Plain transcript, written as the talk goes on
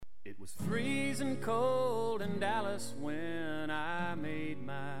It was freezing cold in Dallas when I made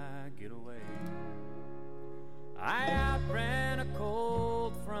my getaway. I outran a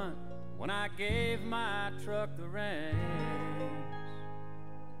cold front when I gave my truck the reins.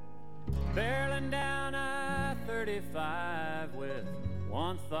 Barreling down I-35 with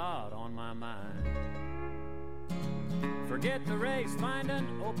one thought on my mind. Forget the race, find an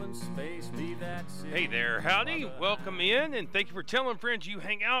open space, leave that city. Hey there, howdy, welcome in, and thank you for telling friends you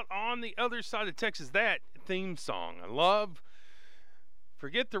hang out on the other side of Texas. That theme song I love.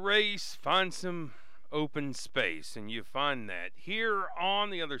 Forget the race, find some open space, and you find that here on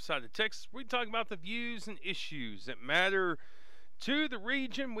the other side of Texas. We talk about the views and issues that matter to the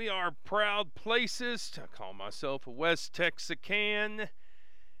region. We are proud places. I call myself a West Texican.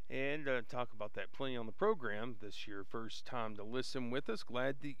 And talk about that plenty on the program. This your first time to listen with us.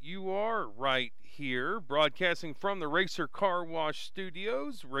 Glad that you are right here. Broadcasting from the Racer Car Wash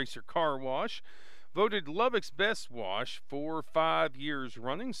Studios. Racer Car Wash, voted Lubbock's best wash for 5 years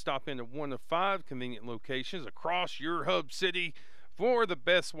running. Stop into one of 5 convenient locations across your hub city for the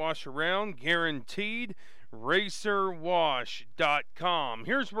best wash around. Guaranteed. RacerWash.com.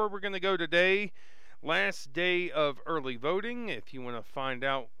 Here's where we're going to go today. Last day of early voting. If you want to find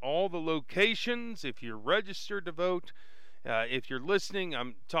out all the locations, if you're registered to vote, if you're listening,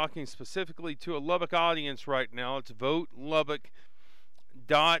 I'm talking specifically to a Lubbock audience right now. It's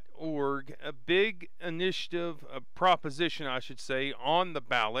votelubbock.org. A big initiative, a proposition, I should say, on the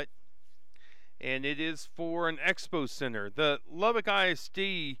ballot. And it is for an expo center. The Lubbock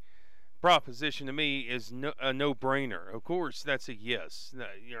ISD proposition to me is a no-brainer. Of course, that's a yes.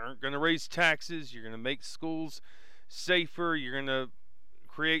 You aren't going to raise taxes. You're going to make schools safer. You're going to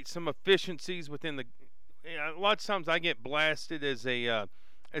create some efficiencies within the. A lot of times I get blasted as an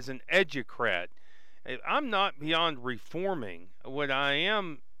educrat. I'm not beyond reforming. What I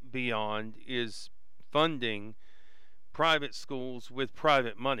am beyond is funding private schools with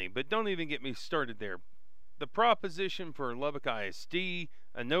private money. But don't even get me started there. The proposition for Lubbock ISD,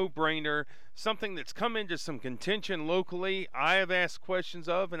 a no-brainer, something that's come into some contention locally. I have asked questions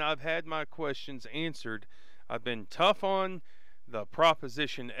of, and I've had my questions answered. I've been tough on the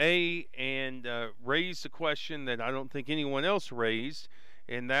Proposition A and raised a question that I don't think anyone else raised,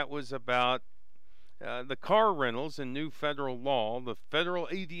 and that was about the car rentals and new federal law, the Federal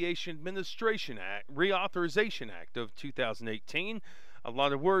Aviation Administration Act, Reauthorization Act of 2018. A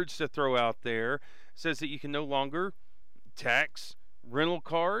lot of words to throw out there. Says that you can no longer tax rental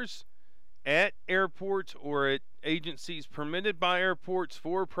cars at airports or at agencies permitted by airports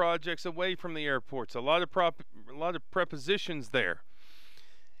for projects away from the airports. A lot of prepositions there.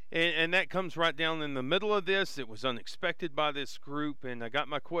 And that comes right down in the middle of this. It was unexpected by this group, and I got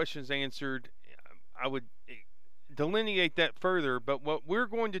my questions answered. I would delineate that further, but what we're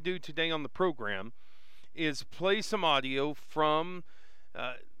going to do today on the program is play some audio from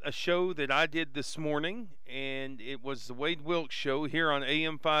a show that I did this morning, and it was the Wade Wilkes Show here on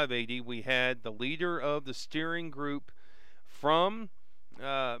AM 580. We had the leader of the steering group from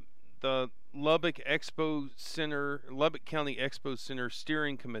the Lubbock Expo Center, Lubbock County Expo Center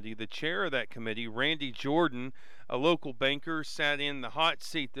Steering Committee. The chair of that committee, Randy Jordan, a local banker, sat in the hot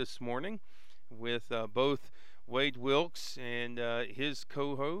seat this morning with both Wade Wilkes and his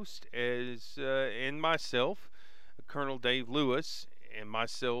co-host and myself, Colonel Dave Lewis, and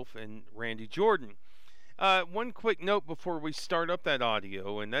myself and Randy Jordan. One quick note before we start up that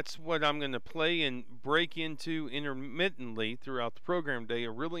audio, and that's what I'm going to play and break into intermittently throughout the program today,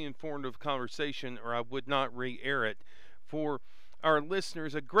 a really informative conversation, or I would not re-air it for our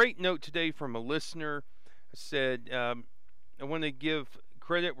listeners. A great note today from a listener said, I want to give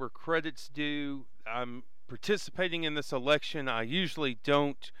credit where credit's due. I'm participating in this election. I usually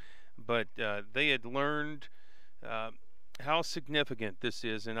don't, but they had learned how significant this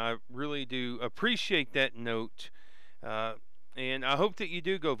is, and I really do appreciate that note, and I hope that you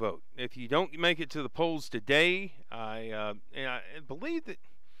do go vote. If you don't make it to the polls today, I believe that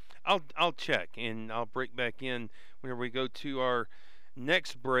I'll check, and I'll break back in whenever we go to our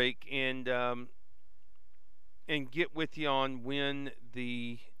next break, and get with you on when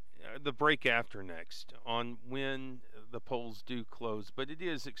the break after next, on when the polls do close. But it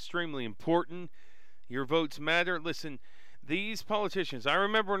is extremely important. Your votes matter. Listen, these politicians, I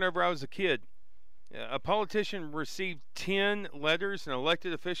remember whenever I was a kid, a politician received 10 letters, an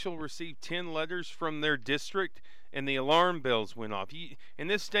elected official received 10 letters from their district, and the alarm bells went off. In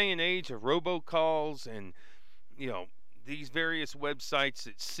this day and age of robocalls and, these various websites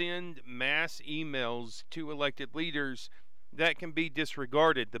that send mass emails to elected leaders, that can be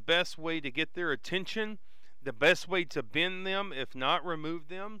disregarded. The best way to get their attention, the best way to bend them, if not remove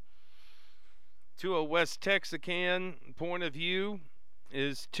them, to a West Texarkan point of view,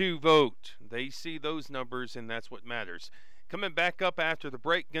 is to vote. They see those numbers, and that's what matters. Coming back up after the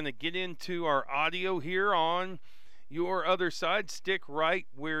break, going to get into our audio here on your other side. Stick right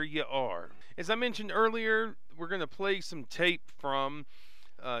where you are. As I mentioned earlier, we're going to play some tape from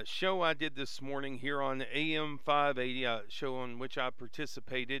a show I did this morning here on AM 580, a show on which I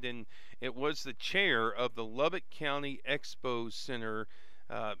participated, and it was the chair of the Lubbock County Expo Center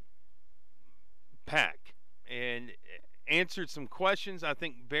PAC, and answered some questions, I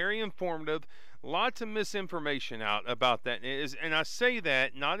think very informative. Lots of misinformation out about that. And I say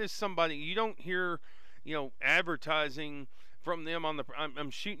that not as somebody, you don't hear, advertising from them on the, I'm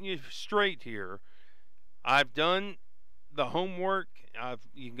shooting you straight here. I've done the homework.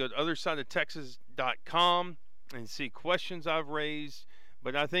 You can go to othersideoftexas.com and see questions I've raised.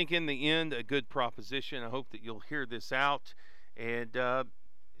 But I think in the end, a good proposition. I hope that you'll hear this out. And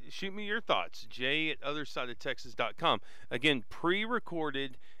shoot me your thoughts. Jay@othersideoftexas.com. Again,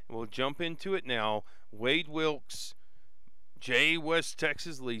 pre-recorded. We'll jump into it now. Wade Wilkes, Jay West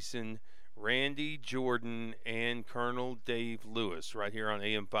Texas Leeson, Randy Jordan, and Colonel Dave Lewis right here on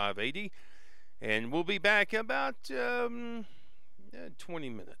AM 580. And we'll be back about 20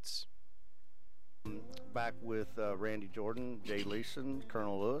 minutes. Back with Randy Jordan, Jay Leeson,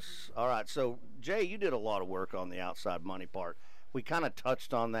 Colonel Lewis. All right, so Jay, you did a lot of work on the outside money part. We kind of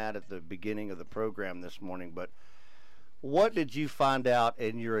touched on that at the beginning of the program this morning, but what did you find out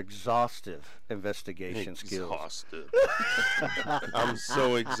in your exhaustive investigation skills? Exhaustive. I'm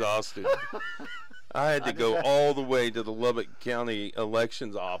so exhausted. I had to go all the way to the Lubbock County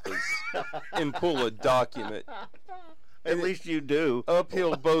Elections Office and pull a document. At least you do.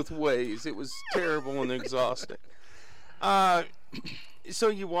 Uphill both ways. It was terrible and exhausting. So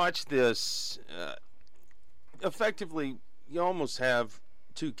you watch this. Effectively, you almost have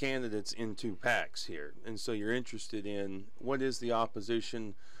two candidates in two PACs here. And so you're interested in what is the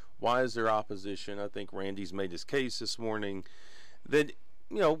opposition? Why is there opposition? I think Randy's made his case this morning that,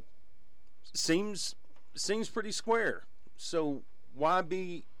 seems pretty square. So why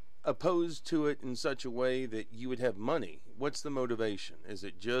be opposed to it in such a way that you would have money? What's the motivation? Is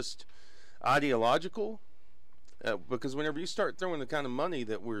it just ideological? Because whenever you start throwing the kind of money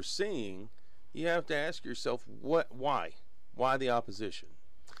that we're seeing, you have to ask yourself, why the opposition?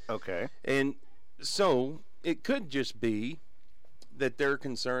 Okay. And so it could just be that they're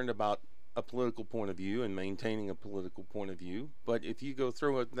concerned about a political point of view and maintaining a political point of view. But if you go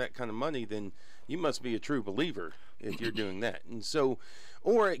throw that kind of money, then you must be a true believer if you're doing that. And so,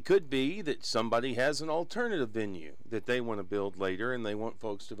 or it could be that somebody has an alternative venue that they want to build later and they want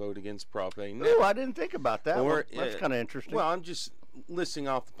folks to vote against Prop A now. Oh, I didn't think about that. Or, that's kind of interesting. Well, I'm just listing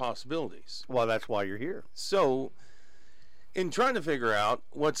off the possibilities. Well, that's why you're here. So, in trying to figure out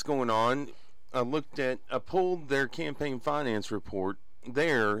what's going on, I pulled their campaign finance report.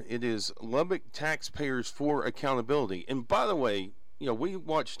 There it is, Lubbock Taxpayers for Accountability. And by the way, we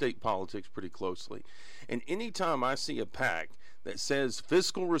watch state politics pretty closely. And anytime I see a PAC that says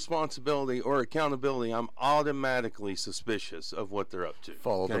fiscal responsibility or accountability, I'm automatically suspicious of what they're up to.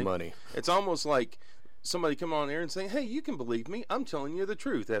 Follow the money. It's almost like somebody come on air and say, hey, you can believe me. I'm telling you the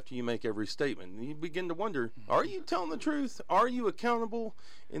truth after you make every statement. And you begin to wonder, are you telling the truth? Are you accountable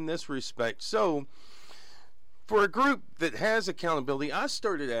in this respect? So for a group that has accountability, I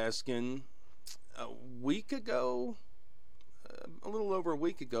started asking a little over a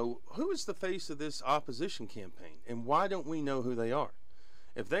week ago, who is the face of this opposition campaign? And why don't we know who they are?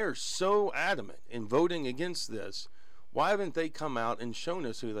 If they are so adamant in voting against this, why haven't they come out and shown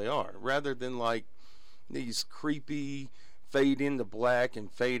us who they are? Rather than like these creepy fade into black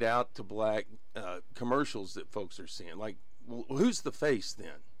and fade out to black commercials that folks are seeing. Like, well, who's the face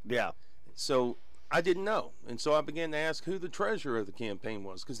then? Yeah. So I didn't know. And so I began to ask who the treasurer of the campaign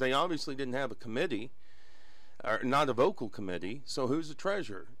was, because they obviously didn't have a committee, or not a vocal committee. So who's the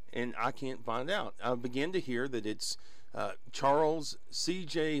treasurer? And I can't find out. I began to hear that it's Charles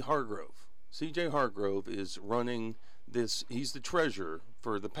C.J. Hargrove. C.J. Hargrove is running this. He's the treasurer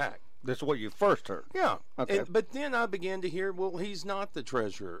for the PAC. This is what you first heard. Yeah. Okay. But then I began to hear, well, he's not the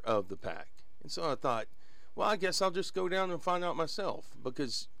treasurer of the PAC. And so I thought, well, I guess I'll just go down and find out myself,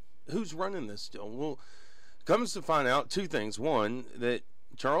 because who's running this still? Well, comes to find out two things. One, that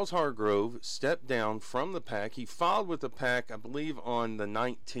Charles Hargrove stepped down from the PAC. He filed with the PAC, I believe, on the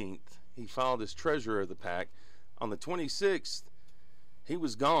 19th. He filed as treasurer of the PAC. On the 26th, he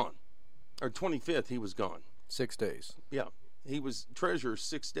was gone. Or 25th, he was gone. 6 days. Yeah. He was treasurer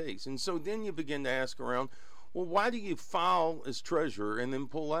 6 days. And so then you begin to ask around, well, why do you file as treasurer and then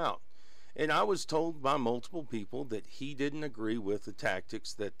pull out? And I was told by multiple people that he didn't agree with the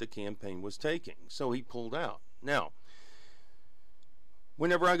tactics that the campaign was taking. So he pulled out. Now,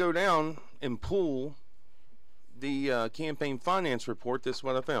 whenever I go down and pull the campaign finance report, this is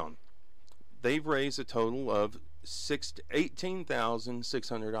what I found. They've raised a total of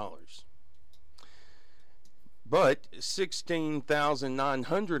 $18,600. But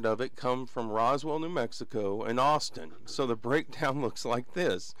 $16,900 of it come from Roswell, New Mexico and Austin. So the breakdown looks like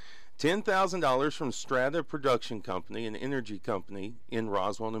this. $10,000 from Strata Production Company, an energy company in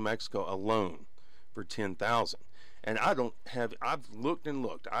Roswell, New Mexico alone for $10,000. And I've looked and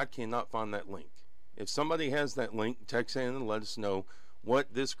looked. I cannot find that link. If somebody has that link, text in and let us know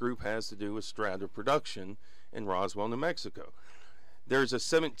what this group has to do with Strata Production in Roswell, New Mexico. There's a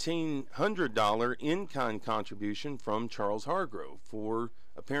 $1,700 in-kind contribution from Charles Hargrove for,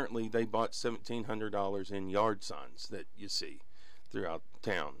 apparently they bought $1,700 in yard signs that you see throughout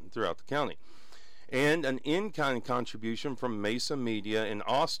town, throughout the county. And an in-kind contribution from Mesa Media in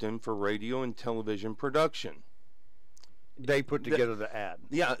Austin for radio and television production. They put together the ad.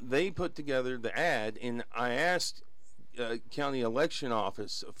 Yeah, they put together the ad, and I asked county election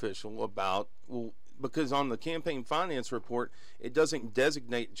office official about, well, because on the campaign finance report, it doesn't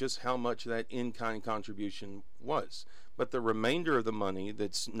designate just how much that in-kind contribution was. But the remainder of the money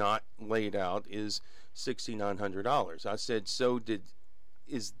that's not laid out is $6,900. I said, so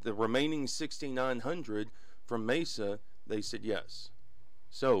is the remaining $6,900 from Mesa? They said yes.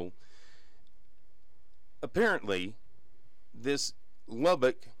 So apparently this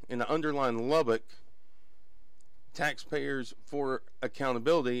Lubbock, and the underlying Lubbock, taxpayers for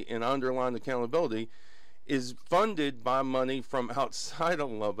accountability, and underlying accountability, is funded by money from outside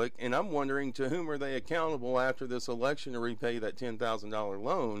of Lubbock. And I'm wondering, to whom are they accountable after this election to repay that $10,000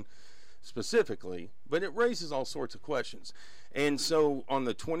 loan specifically? But it raises all sorts of questions. And so on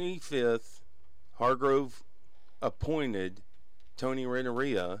the 25th, Hargrove appointed Tony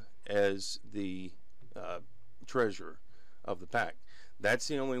Renneria as the treasurer of the PAC. That's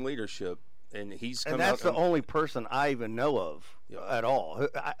the only leadership. And he's come and that's out the only person I even know of Yeah. at all.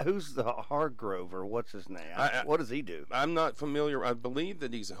 Who's the Hargrove, or what's his name? What does he do? I'm not familiar. I believe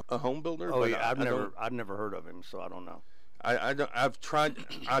that he's a home builder. Oh but yeah, I I've never heard of him, so I don't know. I've tried.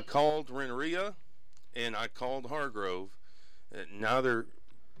 I called Renneria, and I called Hargrove. Neither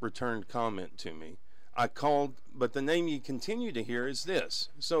returned comment to me. I called, but the name you continue to hear is this.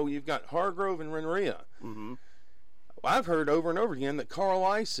 So you've got Hargrove and Renneria. Mm-hmm. I've heard over and over again that Carl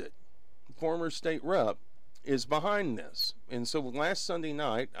Isett, former state rep, is behind this. And so last Sunday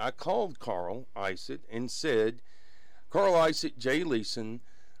night, I called Carl Isett and said, Carl Isett, Jay Leeson,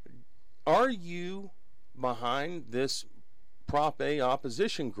 are you behind this Prop A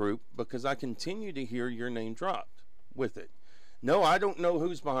opposition group? Because I continue to hear your name dropped with it. No, I don't know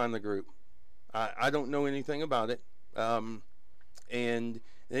who's behind the group. I don't know anything about it. And then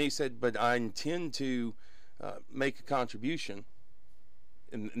he said, but I intend to make a contribution.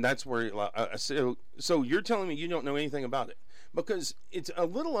 And that's where so you're telling me you don't know anything about it? Because it's a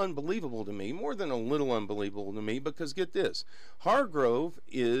little unbelievable to me, more than a little unbelievable to me, because get this, Hargrove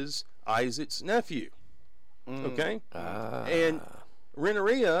is Isaac's nephew, okay? And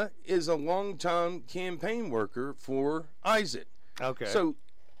Renneria is a longtime campaign worker for Isaac. Okay. So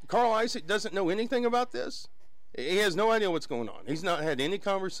Carl Isett doesn't know anything about this? He has no idea what's going on. He's not had any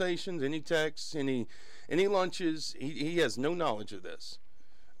conversations, any texts, any lunches. He has no knowledge of this.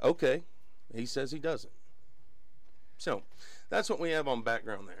 Okay, he says he doesn't. So that's what we have on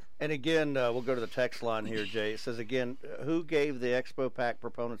background there. And again, we'll go to the text line here, Jay. It says again, who gave the Expo PAC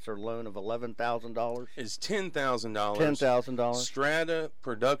proponents their loan of $11,000? It's $10,000. $10,000. Strata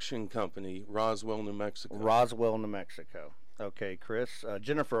Production Company, Roswell, New Mexico. Roswell, New Mexico. Okay, Chris.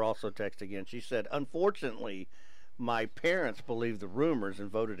 Jennifer also texted again. She said, unfortunately, my parents believed the rumors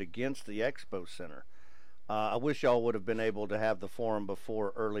and voted against the Expo Center. I wish y'all would have been able to have the forum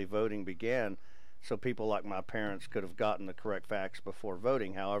before early voting began, so people like my parents could have gotten the correct facts before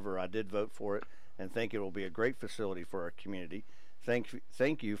voting. However, I did vote for it and think it will be a great facility for our community.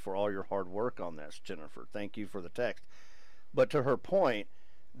 Thank you for all your hard work on this, Jennifer. Thank you for the text. But to her point,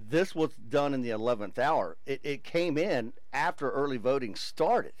 this was done in the 11th hour. It came in after early voting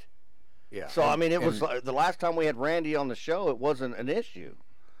started. Yeah. So, I mean, it was the last time we had Randy on the show, it wasn't an issue.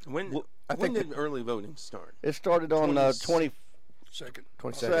 When did early voting start? It started on 22nd.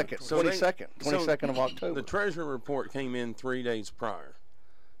 22nd of October. The Treasury report came in 3 days prior.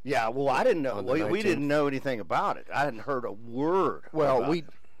 Yeah, well, I didn't know. On the We 19th. didn't know anything about it. I hadn't heard a word. Well, about it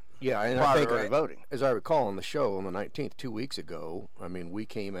and prior I to think early voting. as I recall on the show on the 19th, 2 weeks ago, I mean, we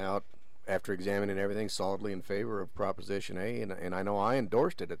came out after examining everything, solidly in favor of Proposition A, and I know I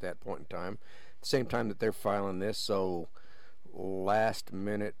endorsed it at that point in time. At the same time that they're filing this, so last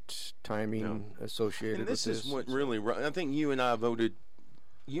minute timing associated And this with this. is what really. I think you and I voted.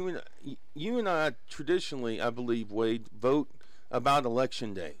 You and I traditionally, I believe, Wade, vote about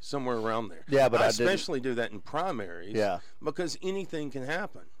Election Day, somewhere around there. Yeah, but I didn't. especially do that in primaries. Yeah. Because anything can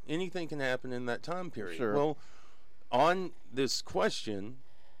happen. Anything can happen in that time period. Sure. Well, on this question,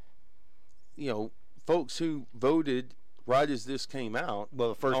 folks who voted right as this came out. Well,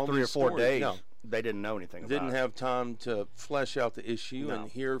 the first all 3 or these 4 stories, days, no, they didn't know anything about didn't it. have time to flesh out the issue No.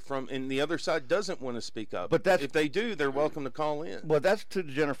 and hear from. And the other side doesn't want to speak up. But that's- if they do, they're welcome to call in. Well, that's to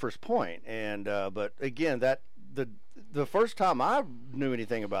Jennifer's point, and but again, that the first time I knew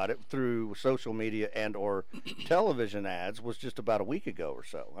anything about it through social media and or television ads was just about a week ago or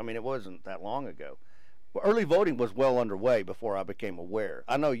so. I mean, it wasn't that long ago. Well, early voting was well underway before I became aware.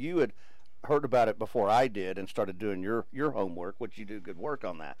 I know you had heard about it before I did and started doing your homework, which you do good work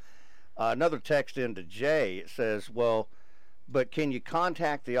on that. Another text into Jay, it says, well, but can you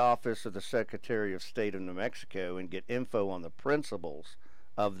contact the office of the Secretary of State of New Mexico and get info on the principles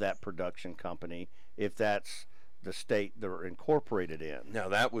of that production company if that's the state they're incorporated in? Now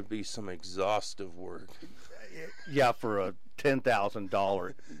that would be some exhaustive work. Yeah, for a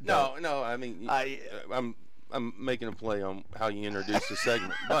 $10,000. No. I mean, I'm making a play on how you introduce the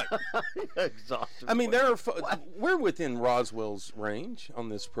segment, but Exhaustive. I mean, we're within Roswell's range on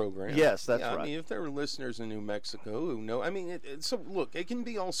this program. Yes, that's I right. mean, if there are listeners in New Mexico who know, I mean, so look, it can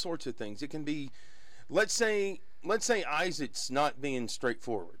be all sorts of things. It can be, let's say Isaac's not being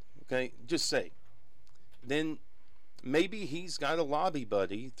straightforward. Okay, just say, then maybe he's got a lobby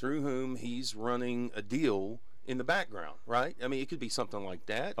buddy through whom he's running a deal in the background, right? I mean, it could be something like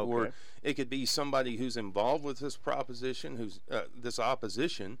that, or Okay. it could be somebody who's involved with this proposition, who's this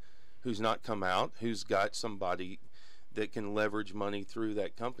opposition, who's not come out, who's got somebody that can leverage money through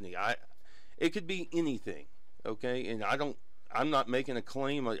that company. It could be anything, okay? And I'm not making a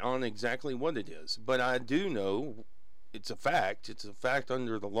claim on exactly what it is, but I do know it's a fact. It's a fact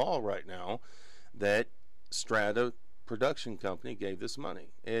under the law right now that Strata Production Company gave this money.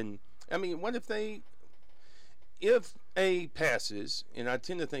 And I mean, what if A passes, and I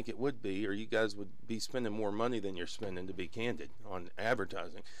tend to think it would be, or you guys would be spending more money than you're spending, to be candid, on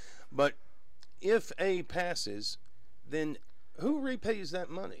advertising. But if A passes, then who repays that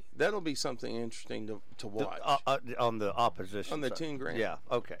money? That'll be something interesting to watch. On the opposition On the side. 10 grand. Yeah,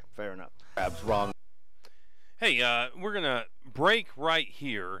 okay, fair enough. Crab's wrong. Hey, we're going to break right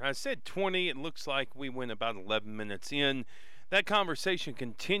here. I said 20. It looks like we went about 11 minutes in. That conversation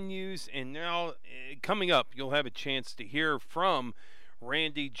continues, and now coming up, you'll have a chance to hear from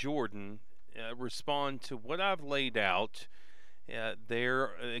Randy Jordan respond to what I've laid out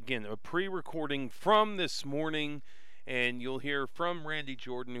there. Again, a pre-recording from this morning, and you'll hear from Randy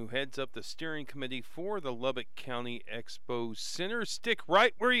Jordan, who heads up the steering committee for the Lubbock County Expo Center. Stick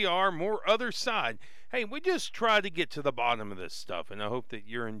right where you are, more other side. Hey, we just try to get to the bottom of this stuff, and I hope that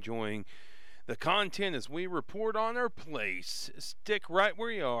you're enjoying the content as we report on our place. Stick right where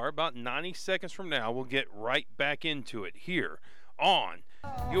you are. About 90 seconds from now, we'll get right back into it here on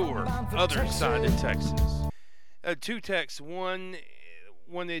your other side of Texas. Two texts. One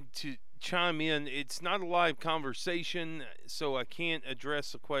wanted to chime in. It's not a live conversation, so I can't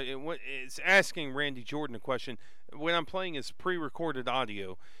address the question. It's asking Randy Jordan a question. What I'm playing is pre-recorded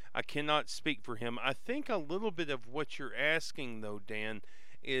audio. I cannot speak for him. I think a little bit of what you're asking, though, Dan,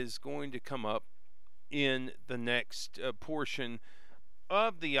 is going to come up in the next portion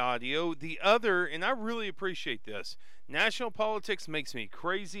of the audio. The other, and I really appreciate this, national politics makes me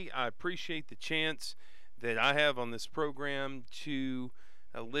crazy. I appreciate the chance that I have on this program to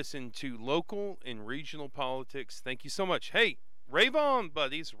listen to local and regional politics. Thank you so much. Hey, rave on,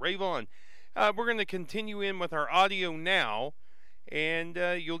 buddies, rave on. We're going to continue in with our audio now, and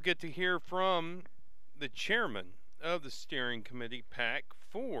you'll get to hear from the chairman of the steering committee, PAC,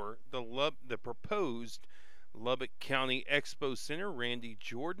 for the proposed Lubbock County Expo Center, Randy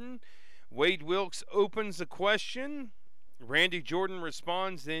Jordan. Wade Wilkes opens the question. Randy Jordan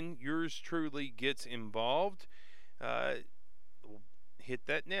responds, then yours truly gets involved. Hit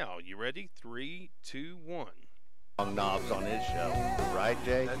that now. You ready? 3, 2, 1. Long knobs on his show, right,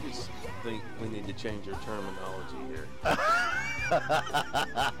 Jay? I just think we need to change our terminology here.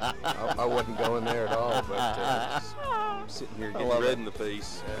 I wasn't going there at all, but Sitting here getting love red it. in the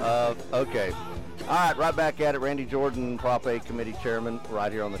face. Okay. All right, right back at it. Randy Jordan, Prop A Committee Chairman,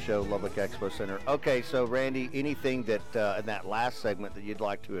 right here on the show, Lubbock Expo Center. Okay, so Randy, anything that in that last segment that you'd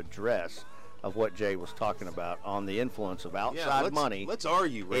like to address of what Jay was talking about on the influence of outside money. Let's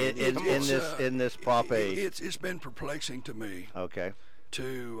argue, Randy. in this Prop A. It's been perplexing to me. Okay.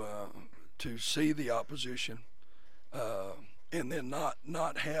 To see the opposition, and then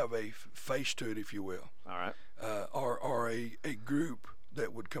not have a face to it, if you will. All right. Or a group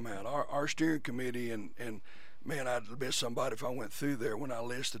that would come out. Our steering committee, and man, I'd miss somebody if I went through there when I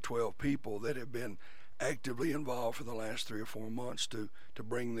list the 12 people that have been actively involved for the last 3 or 4 months to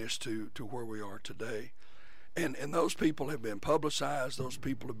bring this to where we are today. And those people have been publicized. Those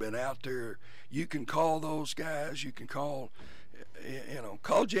people have been out there. You can call those guys. You can call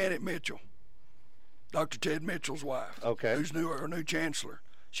Janet Mitchell, Dr. Ted Mitchell's wife, okay, who's our new chancellor.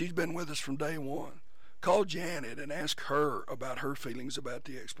 She's been with us from day one. Call Janet and ask her about her feelings about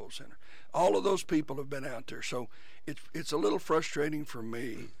the Expo Center. All of those people have been out there. So it's a little frustrating for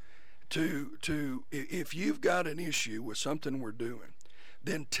me to if you've got an issue with something we're doing,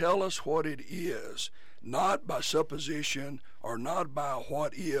 then tell us what it is, not by supposition or not by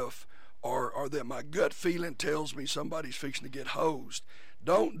what if or that my gut feeling tells me somebody's fixing to get hosed.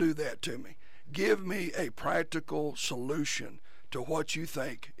 Don't do that to me. Give me a practical solution to what you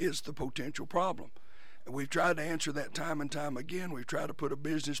think is the potential problem. We've tried to answer that time and time again. We've tried to put a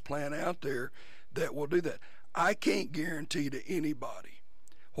business plan out there that will do that. I can't guarantee to anybody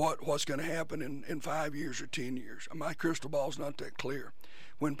what's going to happen in 5 years or 10 years. My crystal ball's not that clear.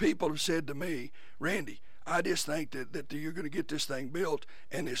 When people have said to me, Randy, I just think that you're going to get this thing built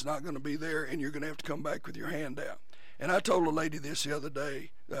and it's not going to be there and you're going to have to come back with your hand out. And I told a lady this the other day,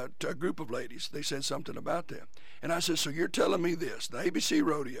 to a group of ladies. They said something about that. And I said, so you're telling me this, the ABC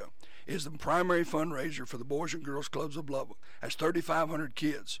Rodeo is the primary fundraiser for the Boys and Girls Clubs of Lubbock. That's 3,500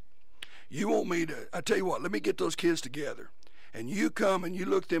 kids. You want me to, I tell you what, let me get those kids together. And you come and you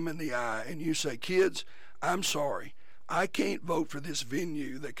look them in the eye and you say, kids, I'm sorry. I can't vote for this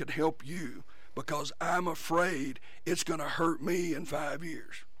venue that could help you because I'm afraid it's going to hurt me in 5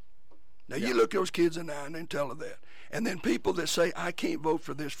 years. Now, you look those kids in the eye and then tell them that. And then people that say, I can't vote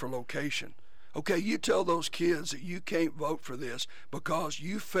for this for location. Okay, you tell those kids that you can't vote for this because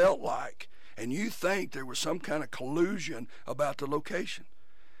you felt like and you think there was some kind of collusion about the location.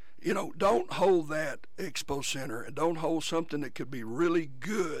 You know, don't hold that Expo Center and don't hold something that could be really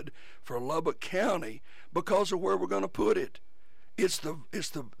good for Lubbock County because of where we're going to put it. It's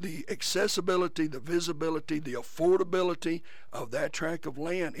the accessibility, the visibility, the affordability of that tract of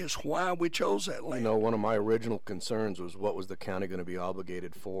land is why we chose that land. You know, one of my original concerns was what was the county going to be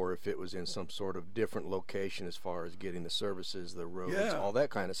obligated for if it was in some sort of different location as far as getting the services, the roads, all that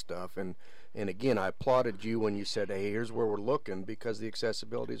kind of stuff. And again, I applauded you when you said, hey, here's where we're looking because the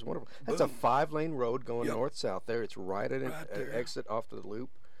accessibility is wonderful. That's a 5-lane road going north-south there. It's right at an exit off to the loop.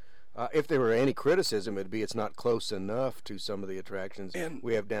 If there were any criticism, it'd be it's not close enough to some of the attractions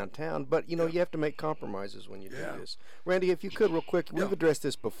we have downtown. But, you know, you have to make compromises when you do this. Randy, if you could real quick, we've addressed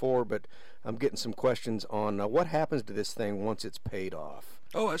this before, but I'm getting some questions on what happens to this thing once it's paid off.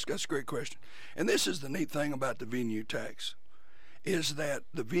 Oh, that's a great question. And this is the neat thing about the venue tax, is that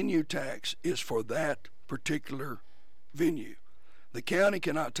the venue tax is for that particular venue. The county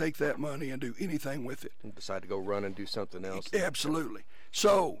cannot take that money and do anything with it. And decide to go run and do something else. Absolutely.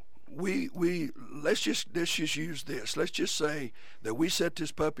 So we let's just use this. Let's just say that we set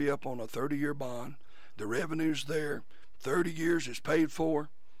this puppy up on a 30-year bond. The revenue's there. 30 years is paid for.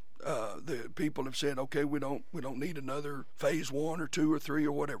 The people have said, okay, we don't need another phase 1 or 2 or 3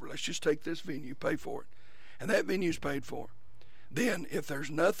 or whatever. Let's just take this venue, pay for it, and that venue's paid for. Then, if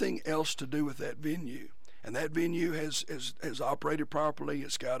there's nothing else to do with that venue, and that venue has operated properly,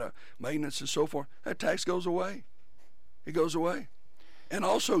 it's got a maintenance and so forth, that tax goes away. It goes away. And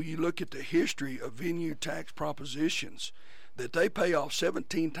also, you look at the history of venue tax propositions, that they pay off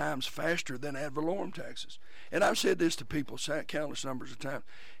 17 times faster than ad valorem taxes. And I've said this to people countless numbers of times.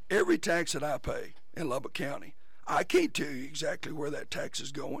 Every tax that I pay in Lubbock County, I can't tell you exactly where that tax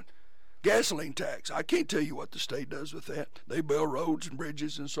is going. Gasoline tax, I can't tell you what the state does with that. They build roads and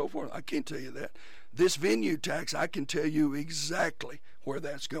bridges and so forth. I can't tell you that. This venue tax, I can tell you exactly where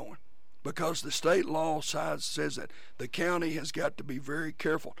that's going, because the state law side says that the county has got to be very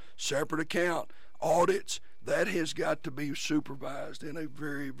careful. Separate account, audits, that has got to be supervised in a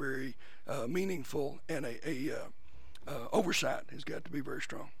very, very meaningful, and a oversight has got to be very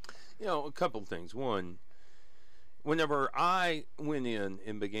strong. You know, a couple of things. One, whenever I went in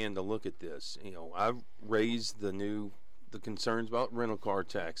and began to look at this, you know, I raised the concerns about rental car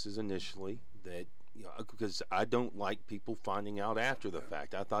taxes initially, that, you know, because I don't like people finding out after the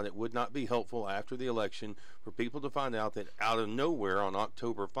fact. I thought it would not be helpful after the election for people to find out that out of nowhere on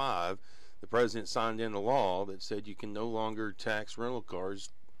October 5, the president signed in a law that said you can no longer tax rental cars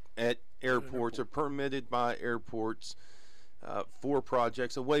at airports or permitted by airports for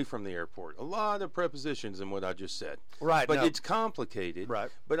projects away from the airport. A lot of prepositions in what I just said. Right. But now- it's complicated. Right.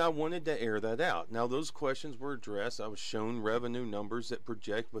 But I wanted to air that out. Now, those questions were addressed. I was shown revenue numbers that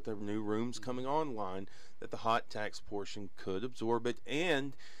project with the new rooms coming online that the hot tax portion could absorb it,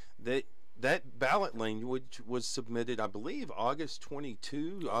 and that ballot language was submitted, I believe, August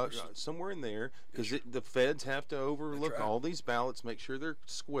 22, somewhere in there, because the feds have to overlook right. all these ballots, make sure they're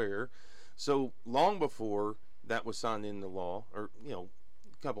square. So long before that was signed into law, or a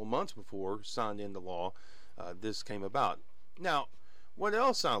couple months before signed into law, this came about. Now, what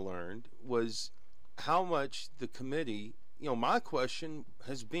else I learned was how much the committee. My question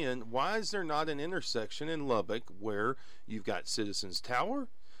has been, why is there not an intersection in Lubbock where you've got Citizens Tower,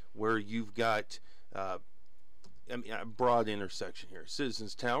 where you've got a broad intersection here?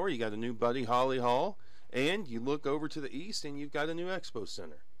 Citizens Tower, you got a new Buddy Holly Hall, and you look over to the east and you've got a new Expo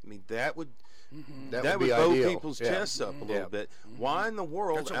Center. I mean, that would That would be blow ideal. people's Yeah. chests up a little Yeah. bit. Why in the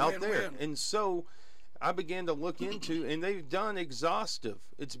world That's a out there? win-win. And so I began to look into, and they've done exhaustive.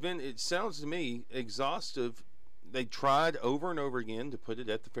 It sounds to me exhaustive. They tried over and over again to put it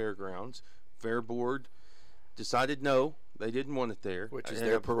at the fairgrounds. Fair board decided no, they didn't want it there. Which is And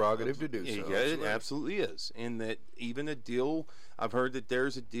their prerogative to do yeah, so. it absolutely is. And that even a deal, I've heard that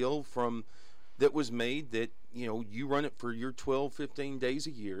there's a deal that was made that, you run it for your 12, 15 days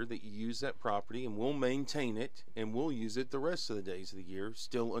a year, that you use that property, and we'll maintain it, and we'll use it the rest of the days of the year.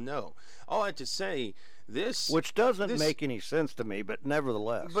 Still a no. All I have to say, which doesn't make any sense to me, but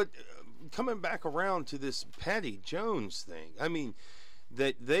nevertheless. But coming back around to this Patty Jones thing, I mean,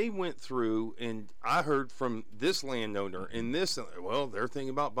 that they went through, and I heard from this landowner, and they're thinking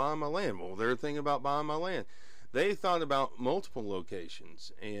about buying my land. Well, they're thinking about buying my land. They thought about multiple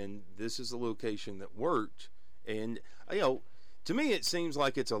locations, and this is the location that worked. And to me, it seems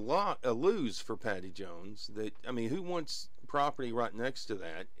like it's a lose for Patty Jones. Who wants property right next to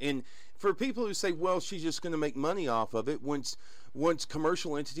that? And for people who say, well, she's just going to make money off of it once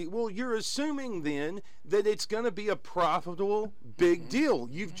commercial entity, well, you're assuming then that it's going to be a profitable big deal.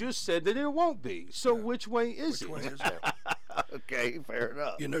 You've just said that it won't be. So which way is Which it? way is it? Okay, fair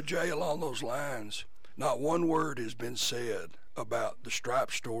enough. Jay, along those lines, not one word has been said about the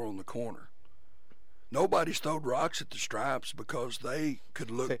Stripes store on the corner. Nobody's thrown rocks at the Stripes because they could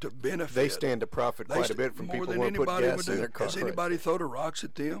look to benefit. They stand to profit quite a bit from more people than who want to put anybody gas would in do. their car. Has anybody thrown rocks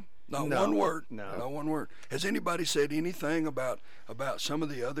at them? Not No, one word. no. Not one word. Has anybody said anything about some of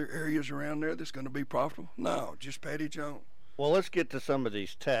the other areas around there that's going to be profitable? No, just Patty Jones. Well, let's get to some of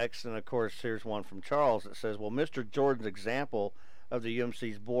these texts, and of course, here's one from Charles that says, well, Mr. Jordan's example of the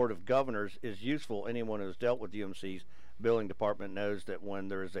UMC's Board of Governors is useful. Anyone who's dealt with UMC's billing department knows that when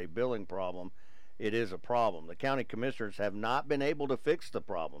there is a billing problem, it is a problem. The county commissioners have not been able to fix the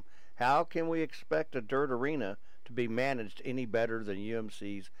problem. How can we expect a dirt arena to be managed any better than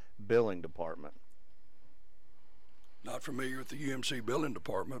UMC's billing department? Not familiar with the UMC billing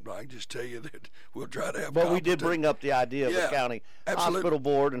department, but I can just tell you that we'll try to have. But we did competent- bring up the idea of Yeah, a county absolutely. hospital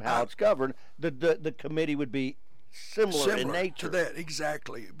board and how it's governed. The committee would be similar in nature. to that,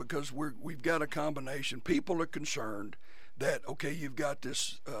 exactly, because we've got a combination. People are concerned that, okay, you've got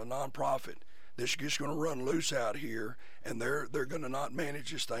this nonprofit that's just going to run loose out here, and they're going to not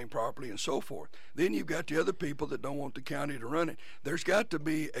manage this thing properly and so forth. Then you've got the other people that don't want the county to run it. There's got to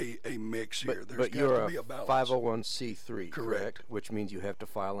be a mix here. There's But got you're to a be a balance. 501c3, Correct. Which means you have to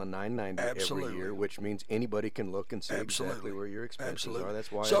file a 990 every Absolutely. year, which means anybody can look and see exactly where your expenses Absolutely. are.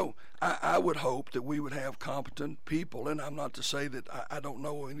 That's why. So I would hope that we would have competent people, and I'm not to say that I don't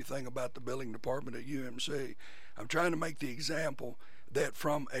know anything about the billing department at UMC. I'm trying to make the example that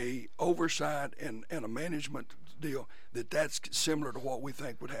from a oversight and a management deal, that's similar to what we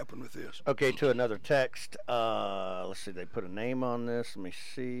think would happen with this. Okay, to another text. Let's see, they put a name on this. Let me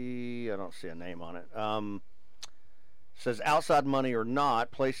see. I don't see a name on it. Says outside money or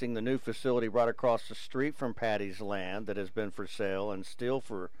not, placing the new facility right across the street from Patty's land that has been for sale and still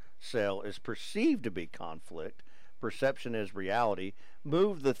for sale is perceived to be conflict. Perception is reality.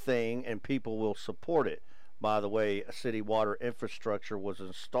 Move the thing and people will support it. By the way, city water infrastructure was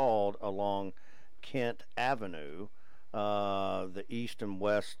installed along Kent Avenue, the east and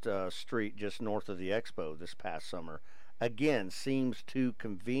west street just north of the expo this past summer. Again, seems too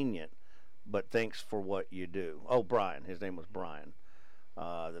convenient, but thanks for what you do. Oh, Brian, his name was Brian,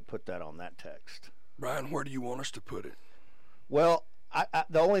 that put that on that text. Brian, where do you want us to put it? Well,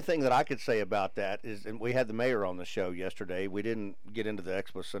 the only thing that I could say about that is, and we had the mayor on the show yesterday. We didn't get into the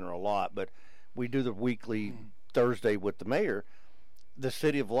expo center a lot, but we do the weekly Thursday with the mayor. The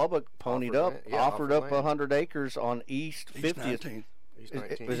city of Lubbock ponied up, offered up land. 100 acres on East East 50th. 19th. East Was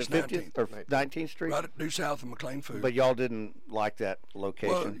 19th. it East 50th or 19th Street? right due south of McLean Food. But y'all didn't like that well,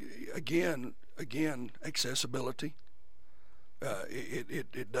 location. again, accessibility.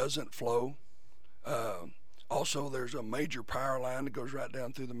 It doesn't flow. Also, there's a major power line that goes right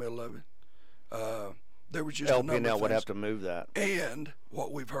down through the middle of it. There was just a number LPNL of would things. have to move that. And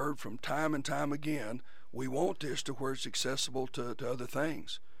what we've heard from time and time again, we want this to where it's accessible to other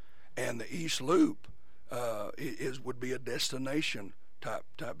things. And the East Loop would be a destination type.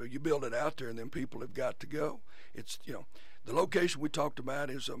 You build it out there, and then people have got to go. It's the location we talked about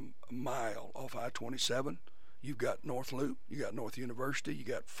is a mile off I-27. You've got North Loop, you got North University, you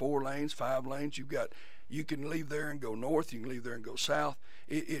got 4 lanes, 5 lanes. You can leave there and go north. You can leave there and go south.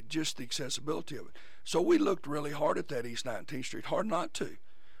 It just the accessibility of it. So we looked really hard at that East 19th Street. Hard not to.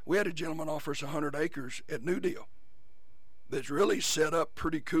 We had a gentleman offer us 100 acres at New Deal. That's really set up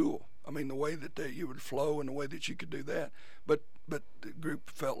pretty cool. I mean, the way that you would flow and the way that you could do that. But the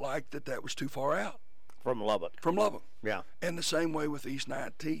group felt like that was too far out From Lubbock. from Lubbock. Yeah. And the same way with East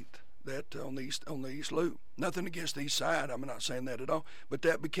 19th, that on the East Loop. Nothing against the East Side. I'm not saying that at all. But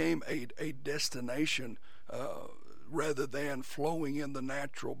that became a destination rather than flowing in the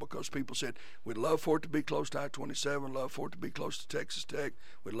natural, because people said, we'd love for it to be close to I-27, love for it to be close to Texas Tech,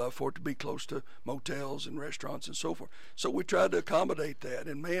 we'd love for it to be close to motels and restaurants and so forth. So we tried to accommodate that,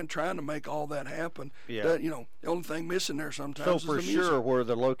 and man, trying to make all that happen, Yeah. the only thing missing there sometimes So is for the music. sure, where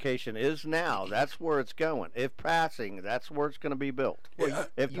the location is now, that's where it's going. If passing, that's where it's going to be built. Yeah,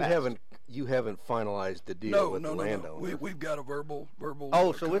 If You passing. haven't finalized the deal with the no. landowner. We've got a verbal.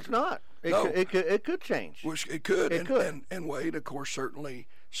 Oh, so it's contract. not. No. It could change. Which it could, It could. And Wade, of course, certainly,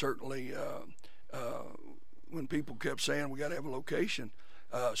 when people kept saying we got to have a location,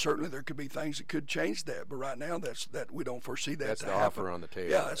 certainly there could be things that could change that. But right now, that we don't foresee that That's to the happen. offer on the table.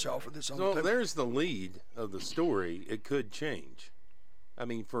 Yeah, that's the offer that's on the So table. there's the lead of the story. It could change. I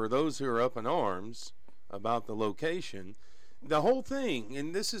mean, for those who are up in arms about the location, the whole thing,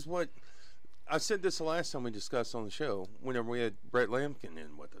 and this is what I said this the last time we discussed on the show, whenever we had Brett Lampkin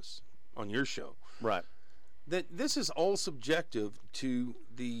in with us on your show, Right. that this is all subjective to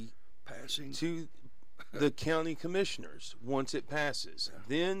the Passing. county commissioners once it passes.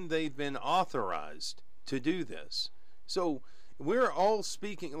 Then they've been authorized to do this. So we're all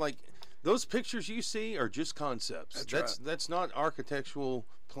speaking like those pictures you see are just concepts. That's not architectural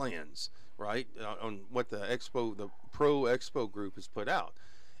plans, right? On what the Pro Expo group has put out.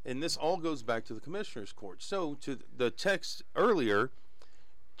 And this all goes back to the commissioners court. So to the text earlier,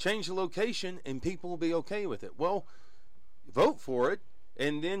 change the location and people will be okay with it. Well, vote for it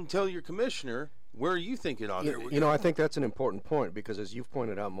and then tell your commissioner where you think it ought to be. You know, I think that's an important point, because as you've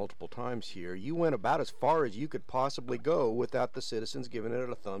pointed out multiple times here, you went about as far as you could possibly go without the citizens giving it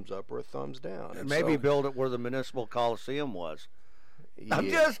a thumbs up or a thumbs down. And maybe build it where the Municipal Coliseum was. I'm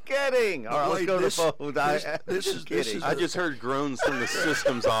Yeah. just kidding. All right, let's Wait, go to this- the phone. this is- this is I just heard groans from the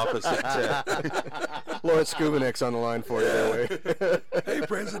systems office at Tech. Lawrence Skubinik's on the line for you there, Wade. Hey,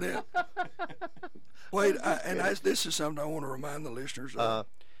 President. Wait, this is something I want to remind the listeners of.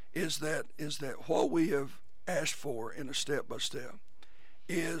 Is that what we have asked for in a step-by-step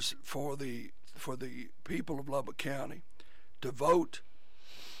is for the people of Lubbock County to vote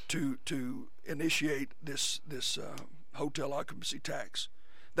to initiate this hotel occupancy tax.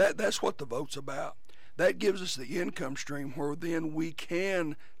 That's what the vote's about. That gives us the income stream where then we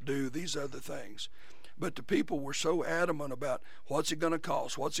can do these other things. But the people were so adamant about what's it going to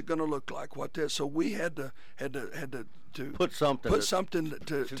cost, what's it going to look like, what that. So we had to Put something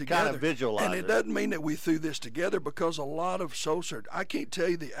together. kind of visualize And it it. doesn't mean that we threw this together, because a lot of soul search. I can't tell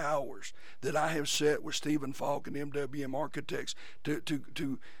you the hours that I have set with Stephen Falk and MWM Architects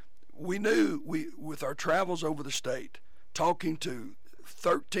we knew with our travels over the state, talking to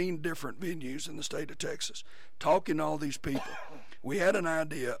 13 different venues in the state of Texas, talking to all these people, we had an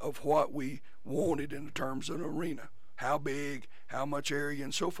idea of what we wanted in terms of an arena, how big, how much area,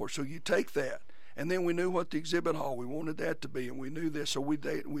 and so forth. So you take that, and then we knew what the exhibit hall, we wanted that to be, and we knew this. So we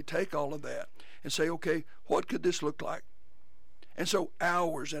take all of that and say, okay, what could this look like? And so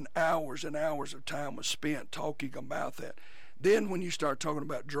hours and hours and hours of time was spent talking about that. Then when you start talking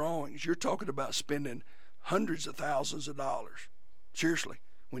about drawings, you're talking about spending hundreds of thousands of dollars. Seriously,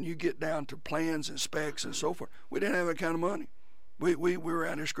 when you get down to plans and specs and so forth, we didn't have that kind of money. We were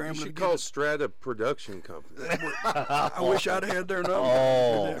out here You scrambling should to call get Strata Production Company. I wish I'd had their number.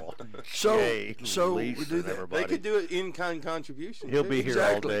 Oh, So Jay, we Leeson, do that. everybody. They could do it in-kind contribution. He'll too. be here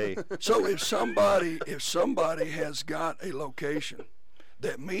Exactly. all day. So if somebody has got a location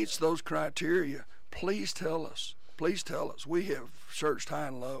that meets those criteria, please tell us. Please tell us. We have searched high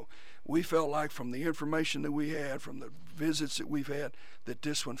and low. we felt like from the information that we had, from the visits that we've had, that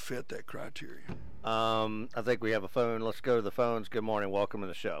this one fit that criteria. I think we have a phone. Let's go to the phones. Good morning. Welcome to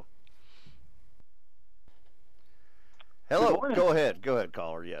the show. Hello. Go ahead,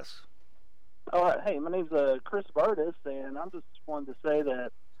 caller. Yes. All right. Hey, my name's Chris Burtis, and I'm just wanted to say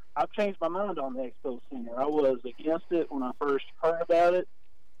that I've changed my mind on the Expo Center. I was against it when I first heard about it,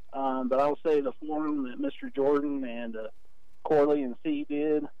 but I will say the forum that Mr. Jordan and Corley and C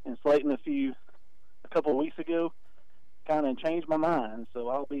did in Slayton a couple of weeks ago kind of changed my mind, so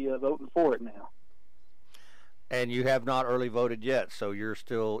I'll be voting for it now. And you have not early voted yet, so you're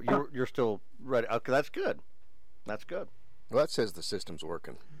still ready. Okay, that's good. That's good. Well, that says the system's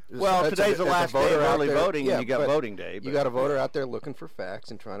working. Well, today's the last day of early voting, and you got voting day. You got a voter out there looking for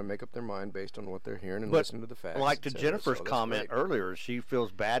facts and trying to make up their mind based on what they're hearing and listening to the facts. Like to Jennifer's comment earlier, she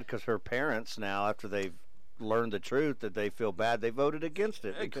feels bad because her parents now, after they've learned the truth, that they feel bad. They voted against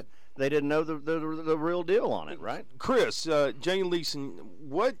it because they didn't know the real deal on it, right? Chris, Jay Leeson,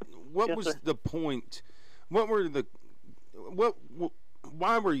 what Yes, was sir. the point? Why were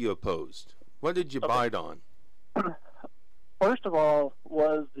you opposed? What did you bite on? First of all,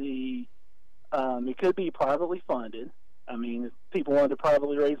 was it could be privately funded. I mean, if people wanted to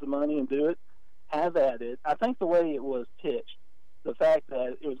privately raise the money and do it, have at it. I think the way it was pitched, the fact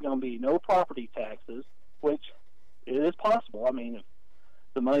that it was going to be no property taxes, which it is possible. I mean, if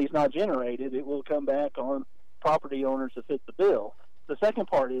the money's not generated, it will come back on property owners that fit the bill. The second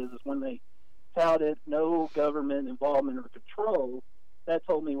part is when they touted no government involvement or control, that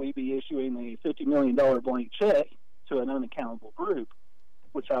told me we'd be issuing a $50 million blank check to an unaccountable group,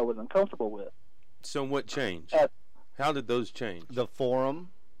 which I was uncomfortable with. So what changed? How did those change? The forum.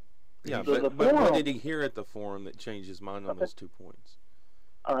 Yeah, So but the what forum- did he hear at the forum that changed his mind on those 2 points?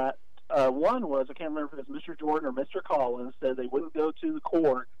 All right. One was, I can't remember if it was Mr. Jordan or Mr. Collins, said they wouldn't go to the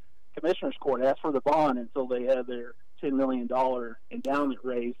court, commissioner's court, ask for the bond until they had their $10 million endowment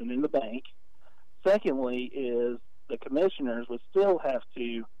raised and in the bank. Secondly is the commissioners would still have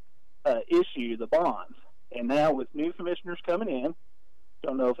to issue the bonds. And now with new commissioners coming in,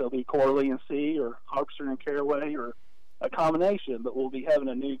 don't know if it'll be Corley and C or Harpster and Caraway or a combination, but we'll be having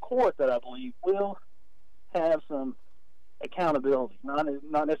a new court that I believe will have some accountability, not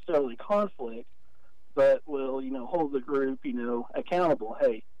necessarily conflict, but will hold the group accountable.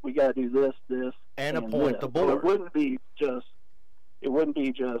 Hey, we got to do this, And appoint this. the So board. it wouldn't be just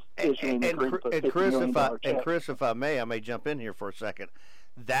issuing the group a $50 million check. Chris, if I may jump in here for a second.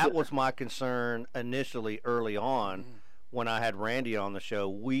 That was my concern initially early on when I had Randy on the show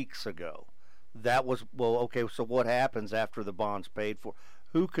weeks ago. That was, okay, so what happens after the bond's paid for?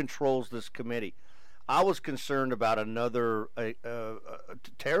 Who controls this committee? I was concerned about another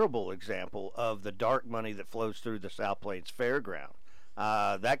terrible example of the dark money that flows through the South Plains Fairground.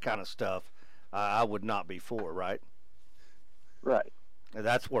 That kind of stuff I would not be for, right? Right.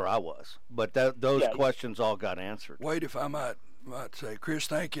 That's where I was. But those questions all got answered. Wade, if I might say, Chris,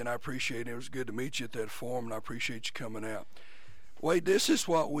 thank you, and I appreciate it. It was good to meet you at that forum, and I appreciate you coming out. Wade, this is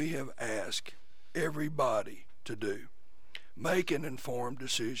what we have asked everybody to do. Make an informed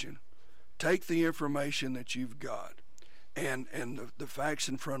decision. Take the information that you've got and the facts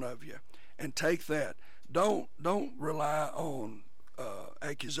in front of you, and take that. Don't rely on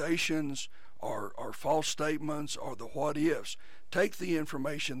accusations or false statements or the what ifs. Take the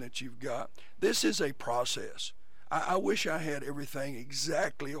information that you've got. This is a process. I wish I had everything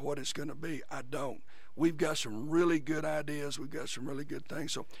exactly what it's going to be. I don't. We've got some really good ideas. We've got some really good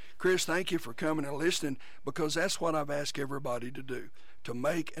things. So, Chris, thank you for coming and listening, because that's what I've asked everybody to do, to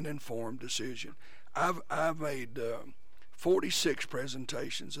make an informed decision. I've made 46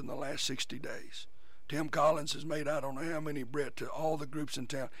 presentations in the last 60 days. Tim Collins has made I don't know how many, Brett, to all the groups in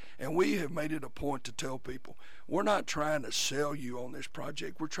town. And we have made it a point to tell people, we're not trying to sell you on this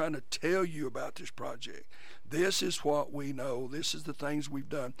project. We're trying to tell you about this project. This is what we know. This is the things we've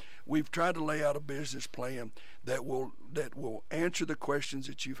done. We've tried to lay out a business plan that will answer the questions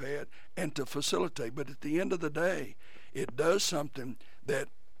that you've had and to facilitate. But at the end of the day, it does something that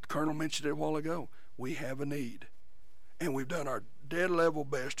Colonel mentioned it a while ago. We have a need. And we've done our dead level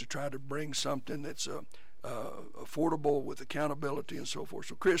best to try to bring something that's affordable with accountability and so forth.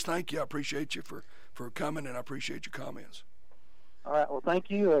 So, Chris, thank you. I appreciate you for coming, and I appreciate your comments. All right. Well, thank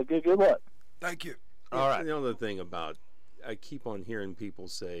you. Good luck. Thank you. All right. The other thing about, I keep on hearing people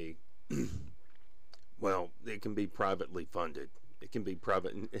say, well, it can be privately funded. It can be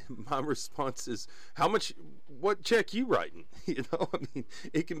private. And my response is, what check you writing? I mean,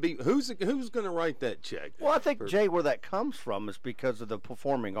 it can be, who's going to write that check? Well, I think, Jay, where that comes from is because of the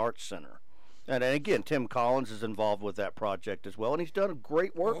Performing Arts Center. And again, Tim Collins is involved with that project as well, and he's done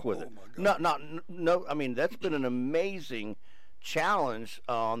great work with it. My God. No, I mean, that's been an amazing challenge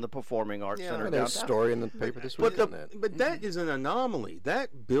on the Performing Arts Center There's a downtown. story in the paper this week on that. But that is an anomaly.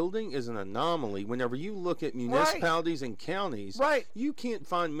 That building is an anomaly. Whenever you look at municipalities and counties, Right. you can't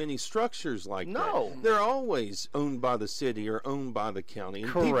find many structures like No. that. They're always owned by the city or owned by the county.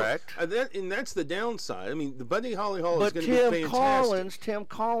 And Correct. And that's the downside. I mean, the Buddy Holly Hall is But going to be fantastic. Tim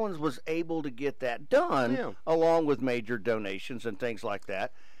Collins was able to get that done, Yeah. along with major donations and things like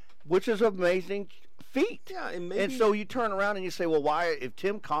that, which is an amazing feat. Yeah, and maybe And so you turn around and you say, well, why, if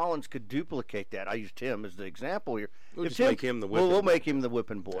Tim Collins could duplicate that, I use Tim as the example here. We'll if just make him the whipping We'll boy. make him the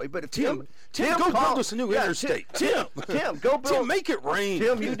whipping boy. But if Tim, go build us a new interstate. Tim, go build. Tim, make it rain.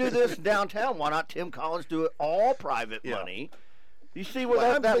 Tim, you do this downtown. Why not Tim Collins do it all private money? You see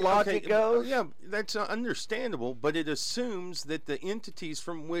where that logic goes? Yeah, that's understandable, but it assumes that the entities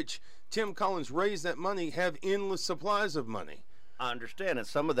from which Tim Collins raised that money have endless supplies of money. I understand, and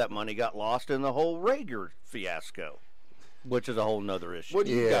some of that money got lost in the whole Rager fiasco, which is a whole nother issue. What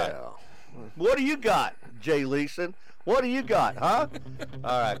do you got? What do you got, Jay Leeson? What do you got, huh?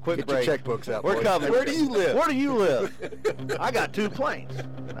 All right, quick Get break. your checkbooks out, We're boys. coming. Where do you live? Where do you live? I got 2 planes.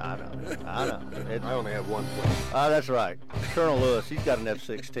 I know. I only have one plane, That's right. Colonel Lewis, he's got an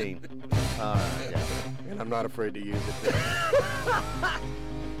F-16. All right, yeah. and I'm not afraid to use it.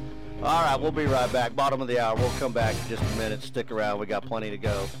 All right, we'll be right back. Bottom of the hour. We'll come back in just a minute. Stick around. We got plenty to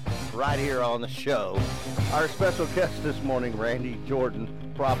go right here on the show. Our special guest this morning, Randy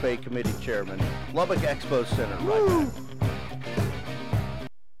Jordan, Prop A Committee Chairman, Lubbock Expo Center. Right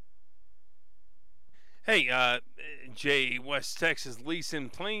back. Hey, Jay, West Texas Leeson,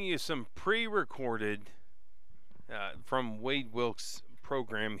 playing you some pre-recorded from Wade Wilkes'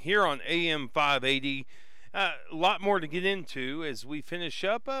 program here on AM 580. A lot more to get into as we finish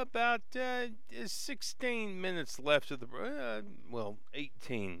up. About 16 minutes left of the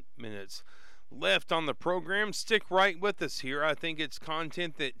 18 minutes left on the program. Stick right with us here. I think it's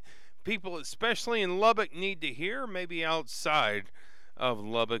content that people, especially in Lubbock, need to hear. Maybe outside of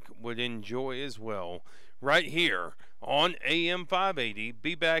Lubbock would enjoy as well. Right here on AM 580.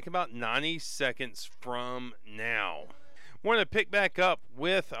 Be back about 90 seconds from now. Want to pick back up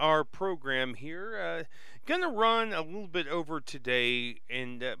with our program here. Going to run a little bit over today,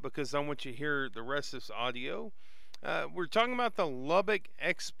 and because I want you to hear the rest of this audio. We're talking about the Lubbock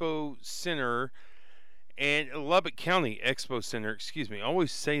Expo Center and Lubbock County Expo Center. Excuse me, I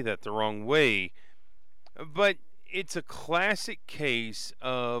always say that the wrong way. But it's a classic case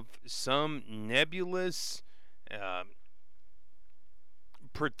of some nebulous,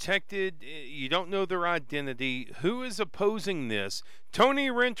 protected, you don't know their identity. Who is opposing this? Tony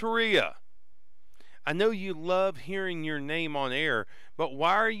Renteria. I know you love hearing your name on air, but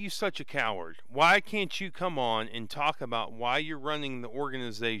why are you such a coward? Why can't you come on and talk about why you're running the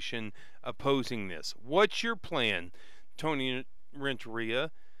organization opposing this? What's your plan, Tony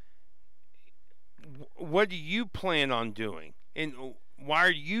Renteria? What do you plan on doing? And why are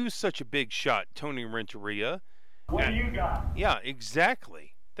you such a big shot, Tony Renteria? What do you got? Yeah,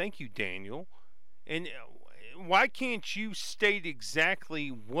 exactly. Thank you, Daniel. And why can't you state exactly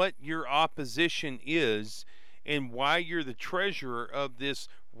what your opposition is and why you're the treasurer of this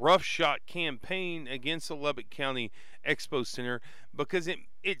roughshod campaign against the Lubbock County Expo Center? Because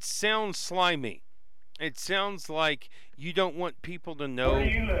it sounds slimy. It sounds like you don't want people to know. Where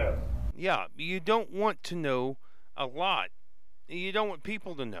do you live? Yeah, you don't want to know a lot. You don't want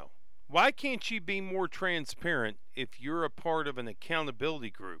people to know. Why can't you be more transparent if you're a part of an accountability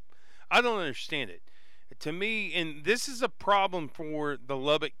group? I don't understand it. To me, and this is a problem for the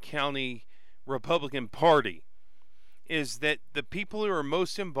Lubbock County Republican Party, is that the people who are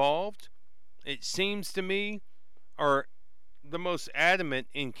most involved, it seems to me, are the most adamant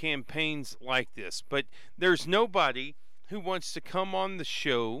in campaigns like this. But there's nobody who wants to come on the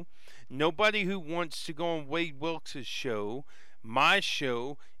show, nobody who wants to go on Wade Wilkes' show, my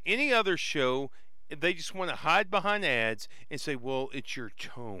show, any other show. They just want to hide behind ads and say, well, it's your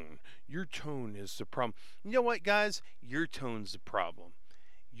tone. Your tone is the problem. You know what, guys? Your tone's the problem.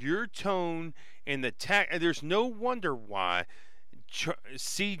 Your tone and the there's no wonder why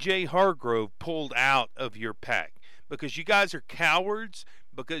C.J. Hargrove pulled out of your pack. Because you guys are cowards,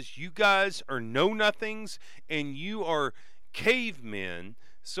 because you guys are know-nothings, and you are cavemen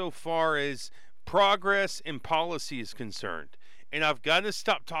so far as progress and policy is concerned. And I've got to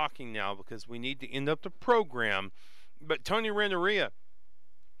stop talking now because we need to end up the program. But Tony Renteria,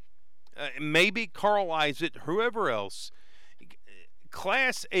 maybe Carl Isaac, whoever else,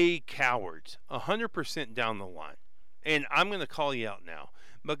 Class A cowards, 100% down the line. And I'm going to call you out now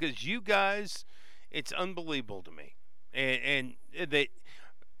because you guys, it's unbelievable to me. And that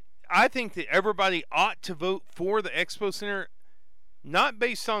I think that everybody ought to vote for the Expo Center, not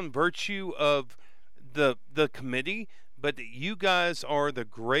based on virtue of the committee, but that you guys are the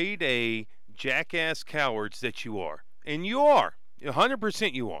grade A jackass cowards that you are. And you are.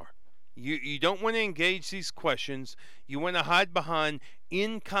 100% you are. You don't want to engage these questions. You want to hide behind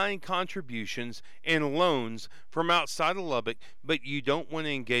in-kind contributions and loans from outside of Lubbock, but you don't want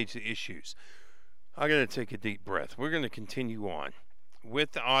to engage the issues. I got to take a deep breath. We're going to continue on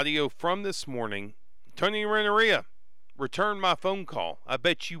with the audio from this morning. Tony Renneria, return my phone call. I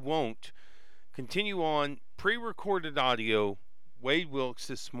bet you won't. Continue on. Pre-recorded audio. Wade Wilkes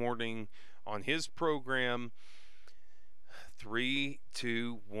this morning on his program. 3,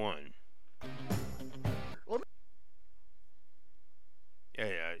 2, 1.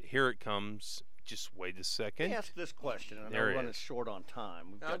 Yeah, here it comes. Just wait a Let second. me ask this question, and I know There we're it running is. short on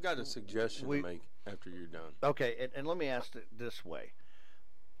time. I've got a suggestion to make after you're done. Okay, and let me ask it this way.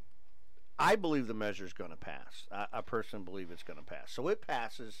 I believe the measure is going to pass. I personally believe it's going to pass. So it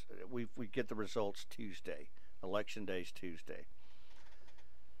passes. We get the results Tuesday. Election day is Tuesday.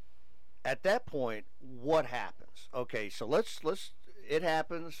 At that point, what happens? Okay, so let's it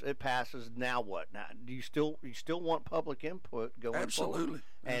happens. It passes. Now what? Now do you still want public input going forward? Absolutely.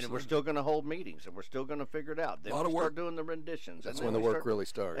 And we're still going to hold meetings, and we're still going to figure it out. Then Lot of we'll start work. doing the renditions. That's and when then the we work really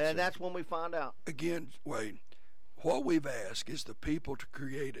starts. And that's when we find out. Again, Wade, what we've asked is the people to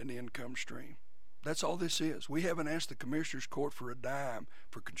create an income stream. That's all this is. We haven't asked the Commissioners Court for a dime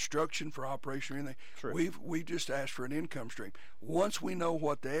for construction, for operation, or anything. True. We just asked for an income stream. Once we know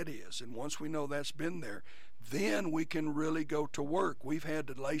what that is, and once we know that's been there, then we can really go to work. We've had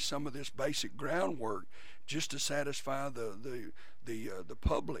to lay some of this basic groundwork just to satisfy the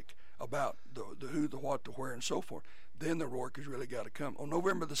public about the who, the what, the where, and so forth. Then the work has really got to come. On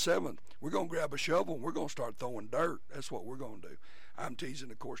November the 7th, we're going to grab a shovel and we're going to start throwing dirt. That's what we're going to do. I'm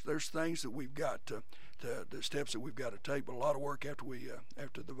teasing, of course. There's things that we've got the steps that we've got to take, but a lot of work after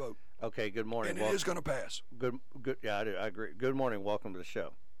the vote. Okay. Good morning. And it is going to pass. Good. Yeah, I do. I agree. Good morning. Welcome to the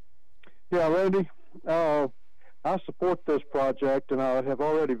show. Yeah, Randy, I support this project, and I have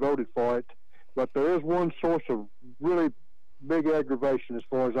already voted for it. But there is one source of really big aggravation as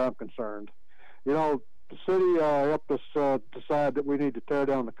far as I'm concerned. You know, the city helped us decide that we need to tear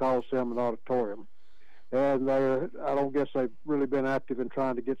down the Coliseum and Auditorium. And I don't guess they've really been active in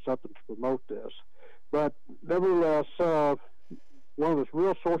trying to get something to promote this. But nevertheless, one of the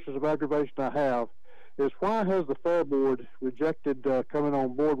real sources of aggravation I have is why has the Fair Board rejected coming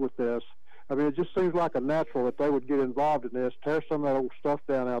on board with this? I mean, it just seems like a natural that they would get involved in this, tear some of that old stuff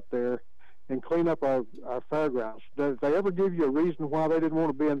down out there, and clean up our fairgrounds. Did they ever give you a reason why they didn't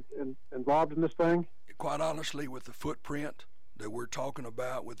want to be involved in this thing? Quite honestly, with the footprint that we're talking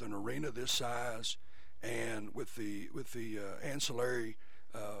about, with an arena this size, and with the ancillary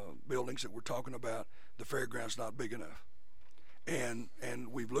buildings that we're talking about, the fairground's not big enough. And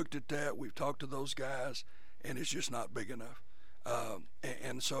we've looked at that. We've talked to those guys, and it's just not big enough.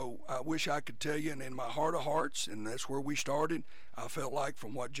 And so I wish I could tell you, and in my heart of hearts, and that's where we started, I felt like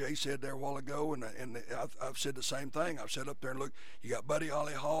from what Jay said there a while ago, and I've said the same thing. I've said up there and look, you got Buddy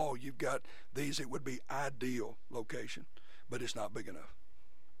Holly Hall, you've got these. It would be ideal location, but it's not big enough.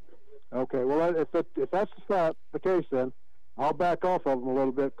 Okay, well, if that's not the case, then I'll back off of them a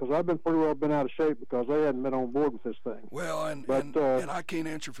little bit, because I've been pretty well been out of shape because they hadn't been on board with this thing. Well, and I can't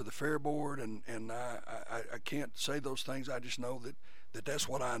answer for the Fair Board, and I can't say those things. I just know that that's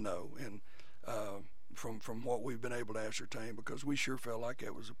what I know, and from what we've been able to ascertain, because we sure felt like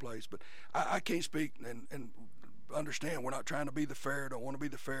that was the place. But I can't speak and understand. We're not trying to be the fair. Don't want to be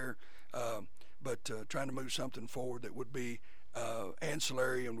the fair, but trying to move something forward that would be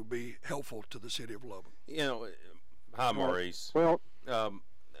ancillary and would be helpful to the city of Lubbock. You know, hi, Maurice. Well,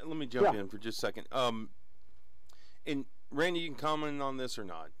 let me jump in for just a second. And Randy, you can comment on this or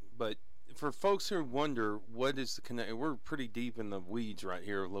not, but for folks who wonder what is the connection, we're pretty deep in the weeds right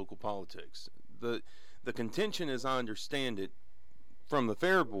here of local politics. The contention, as I understand it, from the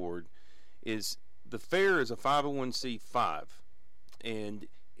Fair Board, is the fair is a 501c5, and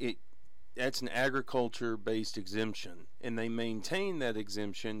that's an agriculture-based exemption, and they maintain that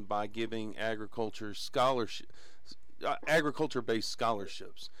exemption by giving agriculture-based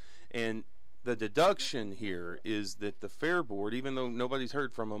scholarships. And the deduction here is that the Fair Board, even though nobody's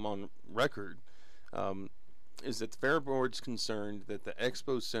heard from them on record, is that the Fair Board's concerned that the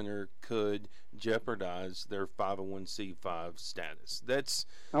Expo Center could jeopardize their 501c5 status. That's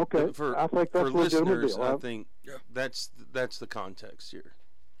okay. I think that's for a legitimate listeners. deal. I think that's the context here.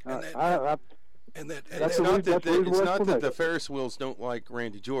 And And that, and That's that- a Not that that's a reasonable it's not that the explanation. Ferris wheels don't like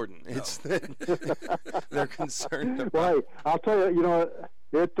Randy Jordan. It's that they're concerned about. Right. I'll tell you. You know,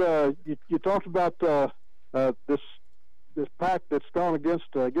 you talked about this pack that's gone against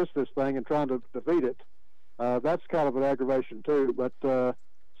this thing and trying to defeat it. That's kind of an aggravation too. But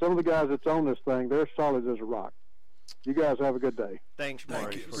some of the guys that's on this thing, they're solid as a rock. You guys have a good day. Thanks, Thank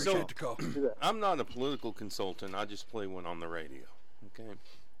Marty. you. Appreciate Appreciate the call. I'm not a political consultant. I just play one on the radio. Okay.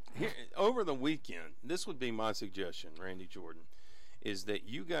 Here, over the weekend, this would be my suggestion, Randy Jordan, is that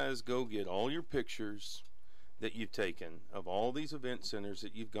you guys go get all your pictures that you've taken of all these event centers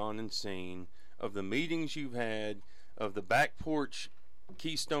that you've gone and seen, of the meetings you've had, of the back porch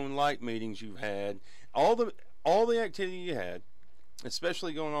Keystone Light meetings you've had, all the activity you had,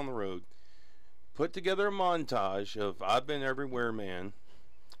 especially going on the road. Put together a montage of "I've Been Everywhere, Man"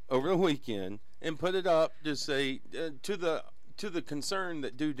 over the weekend, and put it up to say to the concern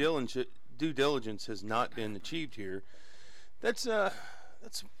that due diligence has not been achieved here. That's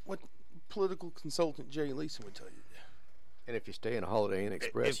what political consultant Jay Leeson would tell you. And if you stay in a Holiday Inn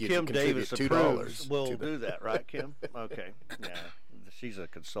Express, If you Kim can contribute Davis $2 approves, we'll to the- do that, right, Kim? Okay. Yeah. She's a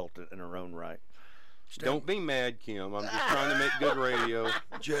consultant in her own right. Don't be mad, Kim. I'm just trying to make good radio.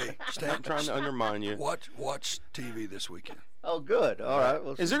 Jay, I'm Stan, trying to undermine you. watch TV this weekend. Oh, good. All right.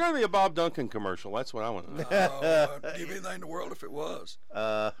 Well, Is there going to be a Bob Duncan commercial? That's what I want to know. I'd give anything in the world if it was.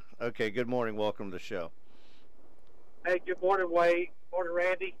 okay. Good morning. Welcome to the show. Hey, good morning, Wade. Morning,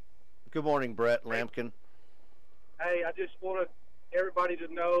 Randy. Good morning, Brett Lampkin. Hey, I just want everybody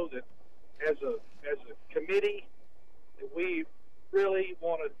to know that as a committee, that we really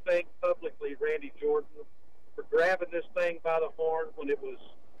want to thank publicly Randy Jordan for grabbing this thing by the horn when it was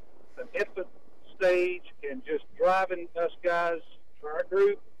an infant stage and just driving us guys, our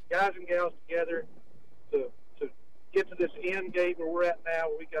group, guys and gals together to get to this end game where we're at now,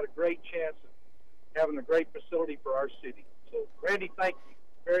 where we got a great chance of having a great facility for our city. So, Randy, thank you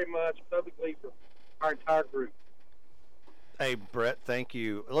very much publicly for our entire group. Hey, Brett, thank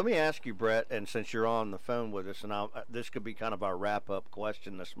you. Let me ask you, Brett, and since you're on the phone with us, and this could be kind of our wrap-up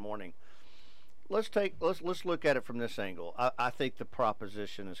question this morning. Let's look at it from this angle. I think the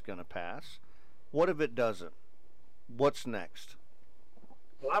proposition is going to pass. What if it doesn't? What's next?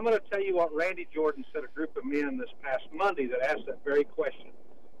 Well, I'm going to tell you what Randy Jordan said, a group of men this past Monday that asked that very question.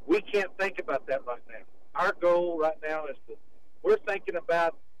 We can't think about that right now. Our goal right now is we're thinking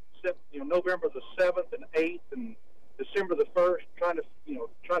about November the 7th and 8th and December the 1st, trying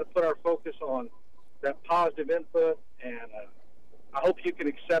to put our focus on that positive input, and I hope you can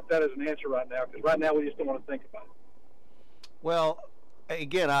accept that as an answer right now, because right now we just don't want to think about it. Well,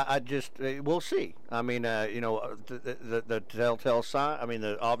 again, I just we'll see. I mean, the telltale sign. I mean,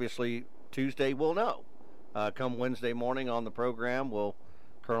 obviously Tuesday we'll know. Come Wednesday morning on the program,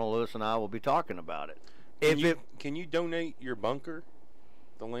 Colonel Lewis and I will be talking about it. Can you donate your bunker,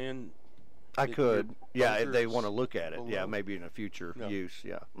 the land? I could. Yeah, if bunkers they want to look at it. below? Yeah, maybe in a future use.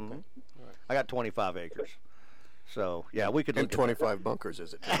 Yeah. Mm-hmm. Okay. All right. I got 25 acres. So, yeah, we could And look at 25 bunkers,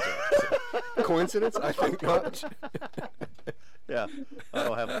 as it turns out. Coincidence? I think not. Yeah, I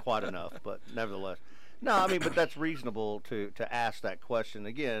don't have quite enough, but nevertheless. No, I mean, but that's reasonable to ask that question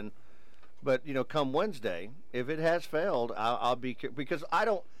again. But, come Wednesday, if it has failed, I'll be, because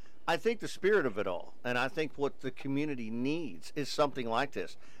I think the spirit of it all, and I think what the community needs is something like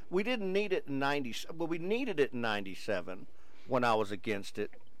this. We didn't need it in we needed it in 97 when I was against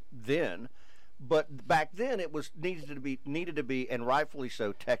it then. But back then it was needed to be, and rightfully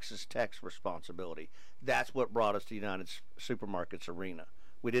so, Texas Tech's responsibility. That's what brought us to United Supermarkets Arena.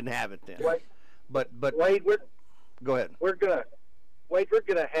 We didn't have it then. Wade, But Wade, go ahead. we're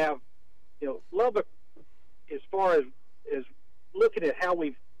gonna have, Lubbock, as far as looking at how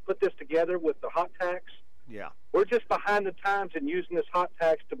we've put this together with the hot tax. Yeah, We're just behind the times in using this hot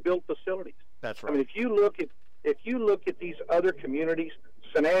tax to build facilities. that's I right. mean, if you look at these other communities,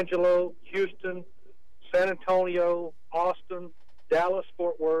 San Angelo, Houston, San Antonio, Austin, Dallas,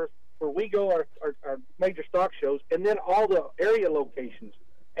 Fort Worth, where we go our major stock shows, and then all the area locations,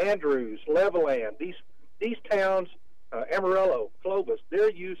 Andrews, Levelland, these towns, Amarillo, Clovis,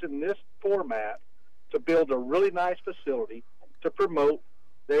 they're using this format to build a really nice facility to promote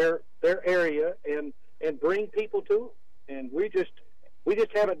their area and bring people to it. And we just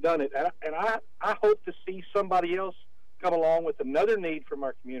haven't done it. And I hope to see somebody else come along with another need from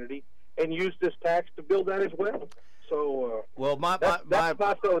our community and use this tax to build that as well. So, Well, that's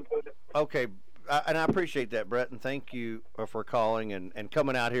my feeling. okay, and I appreciate that, Brett, and thank you for calling and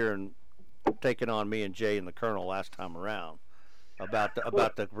coming out here and taking on me and Jay and the Colonel last time around about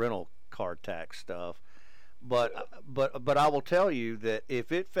the rental car tax stuff. But I will tell you that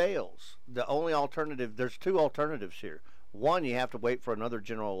if it fails, the only alternative, there's two alternatives here. One, you have to wait for another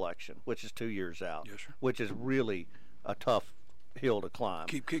general election, which is 2 years out, Yes, sir. which is really a tough hill to climb.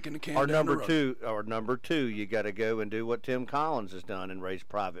 Keep kicking the can Or down the number road. number two, you got to go and do what Tim Collins has done and raise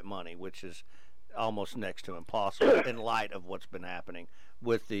private money, which is almost next to impossible in light of what's been happening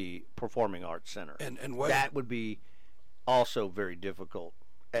with the Performing Arts Center. And wait, That would be also very difficult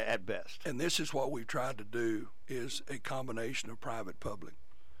at best. and this is what we've tried to do is a combination of private public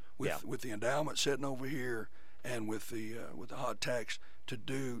with the endowment sitting over here and with the hot tax to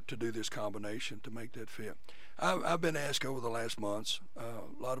do this combination to make that fit. I've been asked over the last months.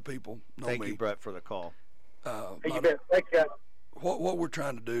 A lot of people know Thank me. you, Brett, for the call. Hey, you bet. Thanks, guys. What we're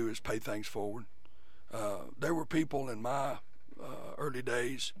trying to do is pay things forward. There were people in my early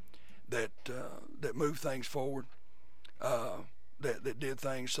days that moved things forward, that did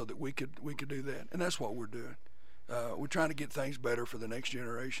things so that we could do that, and that's what we're doing. We're trying to get things better for the next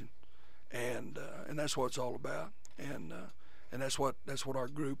generation, and that's what it's all about. And that's what our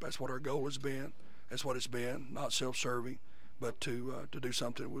group, that's what our goal has been. That's what it's been. Not self-serving, but to do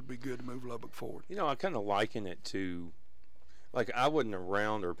something that would be good to move Lubbock forward. You know, I kind of liken it to, like, I wasn't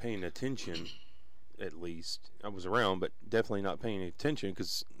around or paying attention. At least I was around, but definitely not paying attention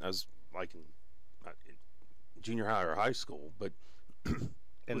because I was like in junior high or high school. But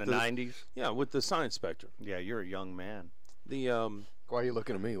In the with 90s? yeah, with the science spectrum, Yeah, you're a young man. the Why are you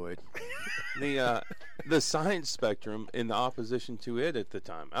looking at me, Wade? the science spectrum in the opposition to it at the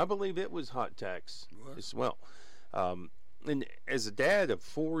time, I believe it was hot tax as well. And as a dad of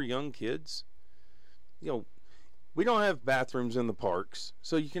 4 young kids, you know, we don't have bathrooms in the parks,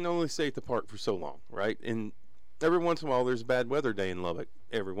 so you can only stay at the park for so long, right? And every once in a while, there's a bad weather day in Lubbock,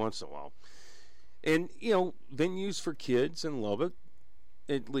 every once in a while. And, you know, venues for kids in Lubbock,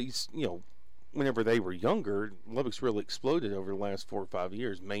 at least, you know, whenever they were younger, Lubbock's really exploded over the last 4 or 5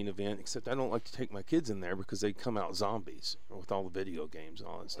 years. Main event, except I don't like to take my kids in there because they come out zombies with all the video games and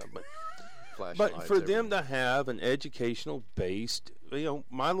all that stuff. But for them to have an educational based, you know,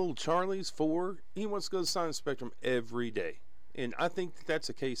 my little Charlie's 4, he wants to go to Science Spectrum every day. And I think that's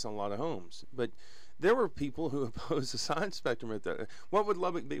the case in a lot of homes. But there were people who opposed the Science Spectrum at that. What would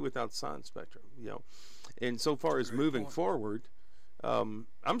Lubbock be without Science Spectrum? You know, and so far as moving forward, I'm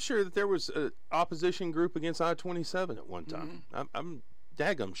sure that there was an opposition group against I-27 at one time. I'm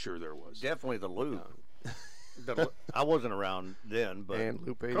daggum sure there was. Definitely the Loop. I wasn't around then, but And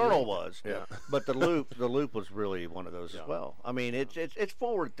Loop 88. Colonel was. Yeah. But the Loop was really one of those as well. I mean, it's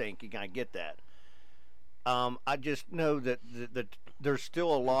forward thinking. I get that. I just know that there's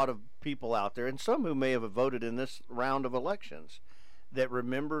still a lot of people out there, and some who may have voted in this round of elections, that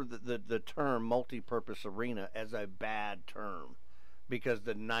remember the term multi-purpose arena as a bad term, because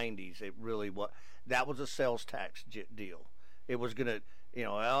the 90s it really was. That was a sales tax deal. It was gonna, you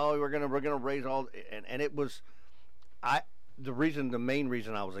know, oh, we're gonna raise all, and it was, the main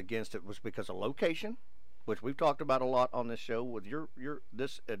reason I was against it was because of location, which we've talked about a lot on this show with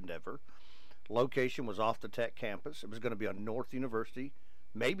this endeavor. Location was off the Tech campus. It was going to be on North University,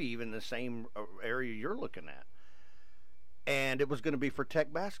 maybe even the same area you're looking at, and it was going to be for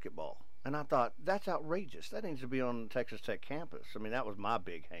Tech basketball. And I thought, that's outrageous. That needs to be on Texas Tech campus. I mean, that was my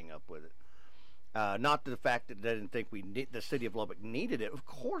big hang up with it. Not the fact that they didn't think the city of Lubbock needed it. Of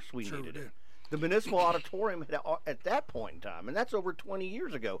course we needed it. The municipal auditorium at that point in time, and that's over 20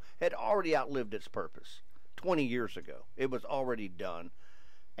 years ago, had already outlived its purpose. 20 years ago. It was already done,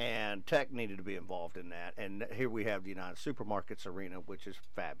 and Tech needed to be involved in that. And here we have the United Supermarkets Arena, which is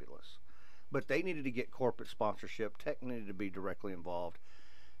fabulous. But they needed to get corporate sponsorship. Tech needed to be directly involved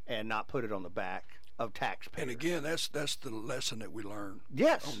and not put it on the back of taxpayers. And again, that's the lesson that we learned.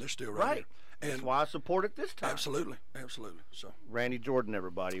 Yes, on this deal right. here. That's And why I support it this time. absolutely. So Randy Jordan,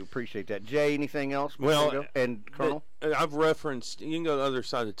 everybody. Appreciate that. Jay, anything else? Well, and Colonel? I've referenced, you can go to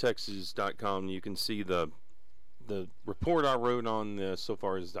othersideoftexas.com. You can see the report I wrote on this so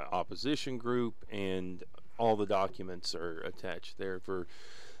far as the opposition group, and all the documents are attached there for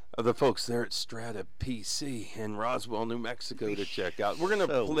the folks there at Strata PC in Roswell, New Mexico to check out. We're going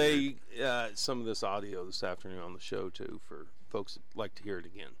to play some of this audio this afternoon on the show, too, for folks that like to hear it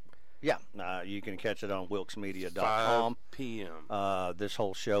again. Yeah, you can catch it on wilkesmedia.com. 5 p.m. This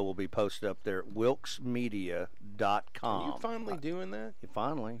whole show will be posted up there at wilkesmedia.com. Are you finally doing that?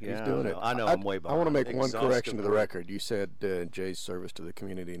 Finally, yeah. He's doing it. I know I'm way behind. I want to make one Exhaustive correction to the work. record. You said Jay's service to the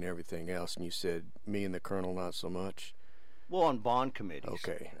community and everything else, and you said me and the Colonel not so much. Well, on bond committees.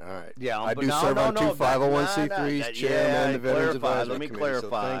 Okay, all right. Yeah, I but do no, serve no, on no, two that- 501c3s, that- chairman, yeah, the Veterans clarify. Advisory Let me Committee, so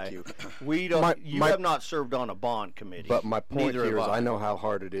clarify. thank you. We don't. My- you my- have not served on a bond committee. But my point Neither here have is I know how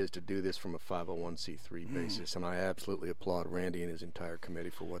hard it is to do this from a 501c3 basis, and I absolutely applaud Randy and his entire committee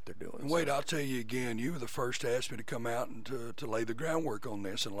for what they're doing. And Wade, I'll tell you again, you were the first to ask me to come out and to lay the groundwork on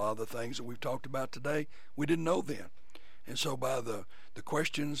this, and a lot of the things that we've talked about today, we didn't know then. And so by the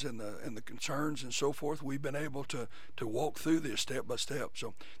questions and the concerns and so forth, we've been able to walk through this step by step.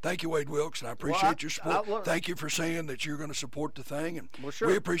 So thank you, Wade Wilkes, and I appreciate your support. Thank you for saying that you're going to support the thing. And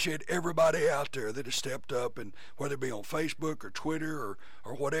we appreciate everybody out there that has stepped up, and whether it be on Facebook or Twitter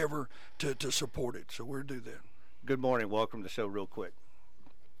or whatever, to support it. So we'll do that. Good morning. Welcome to the show real quick.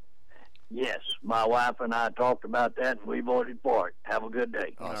 Yes, my wife and I talked about that, and we voted for it. Have a good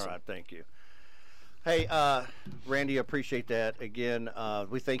day. Awesome. All right, thank you. Hey, Randy, I appreciate that. Again,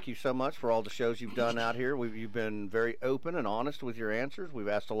 we thank you so much for all the shows you've done out here. You've been very open and honest with your answers. We've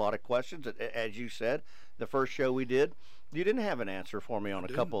asked a lot of questions. As you said, the first show we did, you didn't have an answer for me on a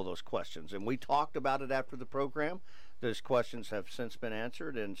couple of those questions, and we talked about it after the program. Those questions have since been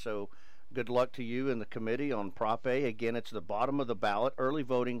answered, and so good luck to you and the committee on Prop A. Again, it's the bottom of the ballot, early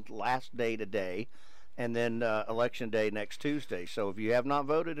voting last day today, and then Election Day next Tuesday. So if you have not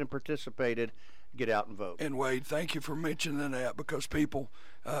voted and participated, get out and vote. And Wade, thank you for mentioning that, because people,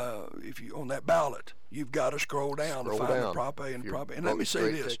 if you on that ballot, you've got to scroll down to find the Prop A and Prop A. And let me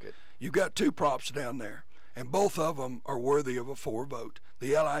say this: you've got two props down there, and both of them are worthy of a 4 vote.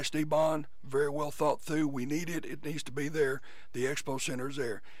 The LISD bond, very well thought through. We need it. It needs to be there. The Expo Center is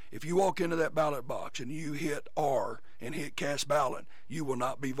there. If you walk into that ballot box and you hit R and hit cast ballot, you will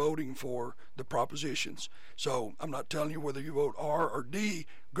not be voting for the propositions. So I'm not telling you whether you vote R or D.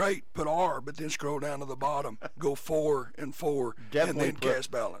 Great, put R, but then scroll down to the bottom, go 4 and 4, Definitely and then cast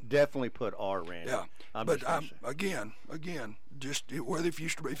ballot. Definitely put R, Randy. Yeah, but again, just whether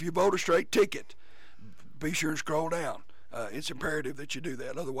if you vote a straight ticket, be sure and scroll down. It's imperative that you do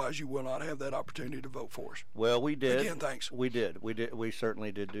that. Otherwise, you will not have that opportunity to vote for us. Well, we did. Again, thanks. We did. We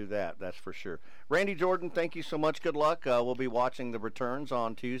certainly did do that. That's for sure. Randy Jordan, thank you so much. Good luck. We'll be watching the returns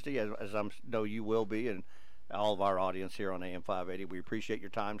on Tuesday, as I know you will be, and all of our audience here on AM 580. We appreciate your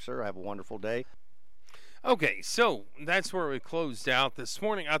time, sir. Have a wonderful day. Okay, so that's where we closed out this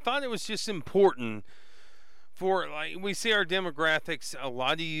morning. I thought it was just important for, like, we see our demographics. A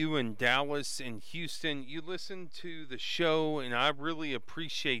lot of you in Dallas and Houston, you listen to the show, and I really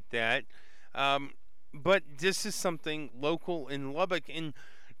appreciate that. But this is something local in Lubbock, and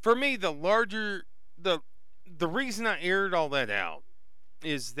for me, the reason I aired all that out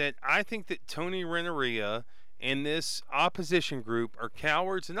is that I think that Tony Renneria and this opposition group are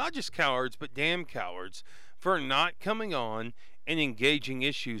cowards, and not just cowards, but damn cowards, for not coming on and engaging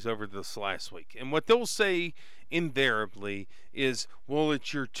issues over this last week. And what they'll say invariably is, well,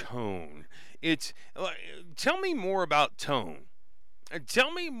 it's your tone. Tell me more about tone.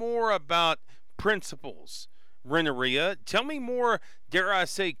 Tell me more about principles, Renneria. Tell me more, dare I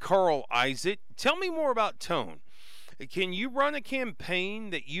say, Carl Isaac. Tell me more about tone. Can you run a campaign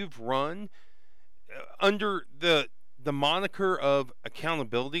that you've run under the moniker of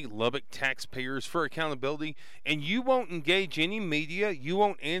accountability, Lubbock Taxpayers for Accountability, and you won't engage any media, you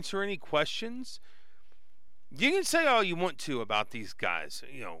won't answer any questions? You can say all you want to about these guys,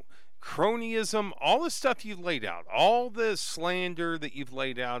 cronyism, all the stuff you've laid out, all the slander that you've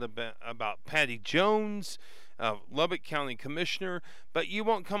laid out about Patty Jones, Lubbock County Commissioner, but you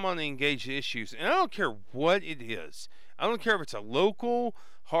won't come on and engage the issues. And I don't care what it is. I don't care if it's a local,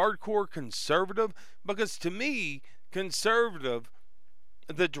 hardcore conservative, because to me, conservative,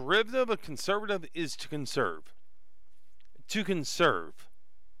 the derivative of conservative is to conserve. To conserve.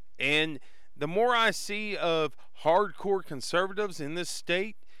 And the more I see of hardcore conservatives in this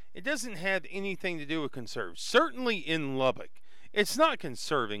state, it doesn't have anything to do with conserve. Certainly in Lubbock, it's not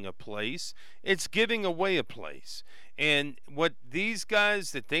conserving a place, it's giving away a place. And what these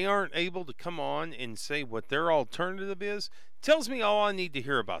guys, that they aren't able to come on and say what their alternative is, tells me all I need to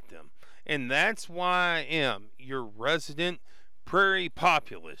hear about them. And that's why I am your resident prairie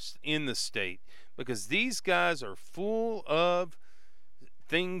populist in the state, because these guys are full of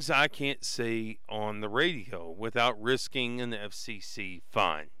things I can't say on the radio without risking an FCC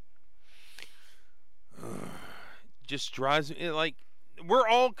fine. Just drives me, like, we're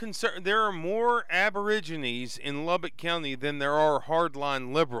all concerned. There are more Aborigines in Lubbock County than there are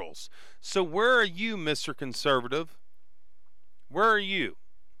hardline liberals. So where are you, Mr. Conservative? Where are you?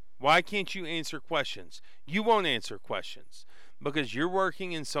 Why can't you answer questions? You won't answer questions because you're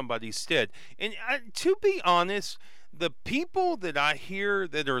working in somebody's stead. And to be honest, the people that I hear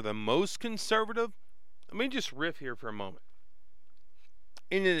that are the most conservative, let me just riff here for a moment.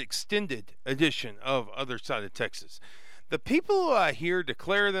 in an extended edition of Other Side of Texas. The people who I hear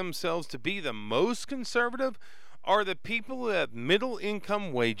declare themselves to be the most conservative are the people who have middle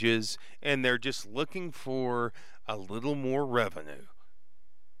income wages and they're just looking for a little more revenue.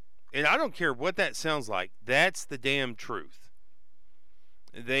 And I don't care what that sounds like. That's the damn truth.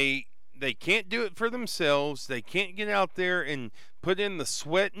 They can't do it for themselves. They can't get out there and put in the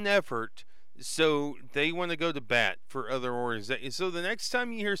sweat and effort, so they want to go to bat for other organizations. So the next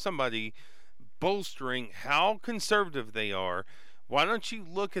time you hear somebody bolstering how conservative they are, why don't you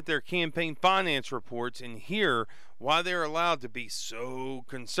look at their campaign finance reports and hear why they're allowed to be so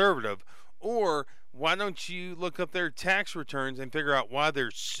conservative? Or why don't you look up their tax returns and figure out why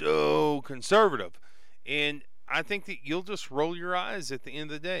they're so conservative? And I think that you'll just roll your eyes at the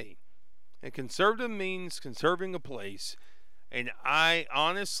end of the day. And conservative means conserving a place. And I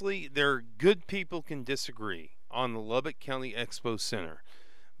honestly, good people can disagree on the Lubbock County Expo Center.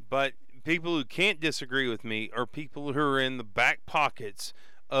 But people who can't disagree with me are people who are in the back pockets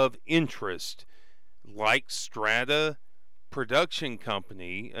of interest, like Strata Production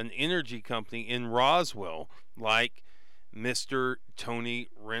Company, an energy company in Roswell, like Mr. Tony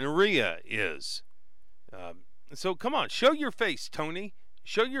Renneria is. So come on, show your face, Tony.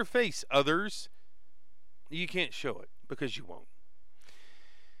 Show your face, others. You can't show it because you won't.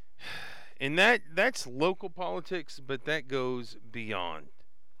 And that's local politics, but that goes beyond.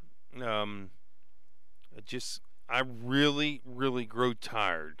 I really, really grow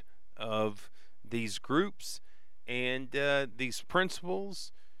tired of these groups and these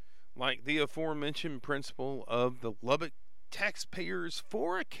principles, like the aforementioned principle of the Lubbock Taxpayers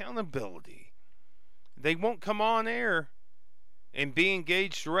for Accountability. They won't come on air and be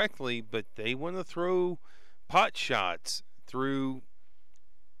engaged directly, but they want to throw pot shots through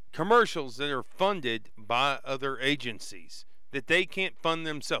commercials that are funded by other agencies that they can't fund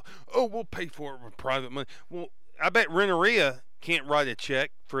themselves. Oh, we'll pay for it with private money. Well, I bet Renneria can't write a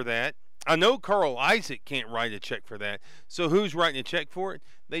check for that. I know Carl Isaac can't write a check for that. So who's writing a check for it?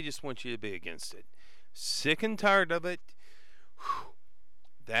 They just want you to be against it. Sick and tired of it. Whew.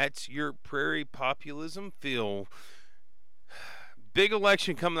 That's your prairie populism, Phil. Big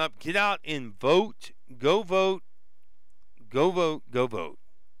election coming up. Get out and vote. Go vote. Go vote. Go vote.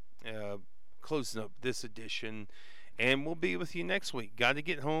 Closing up this edition. And we'll be with you next week. Gotta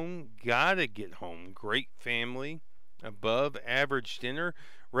get home. Gotta get home. Great family. Above average dinner.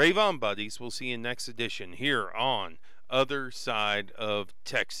 Rave on, buddies. We'll see you next edition here on Other Side of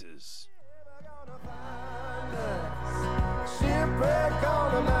Texas. Shipwreck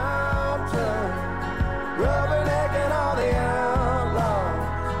on the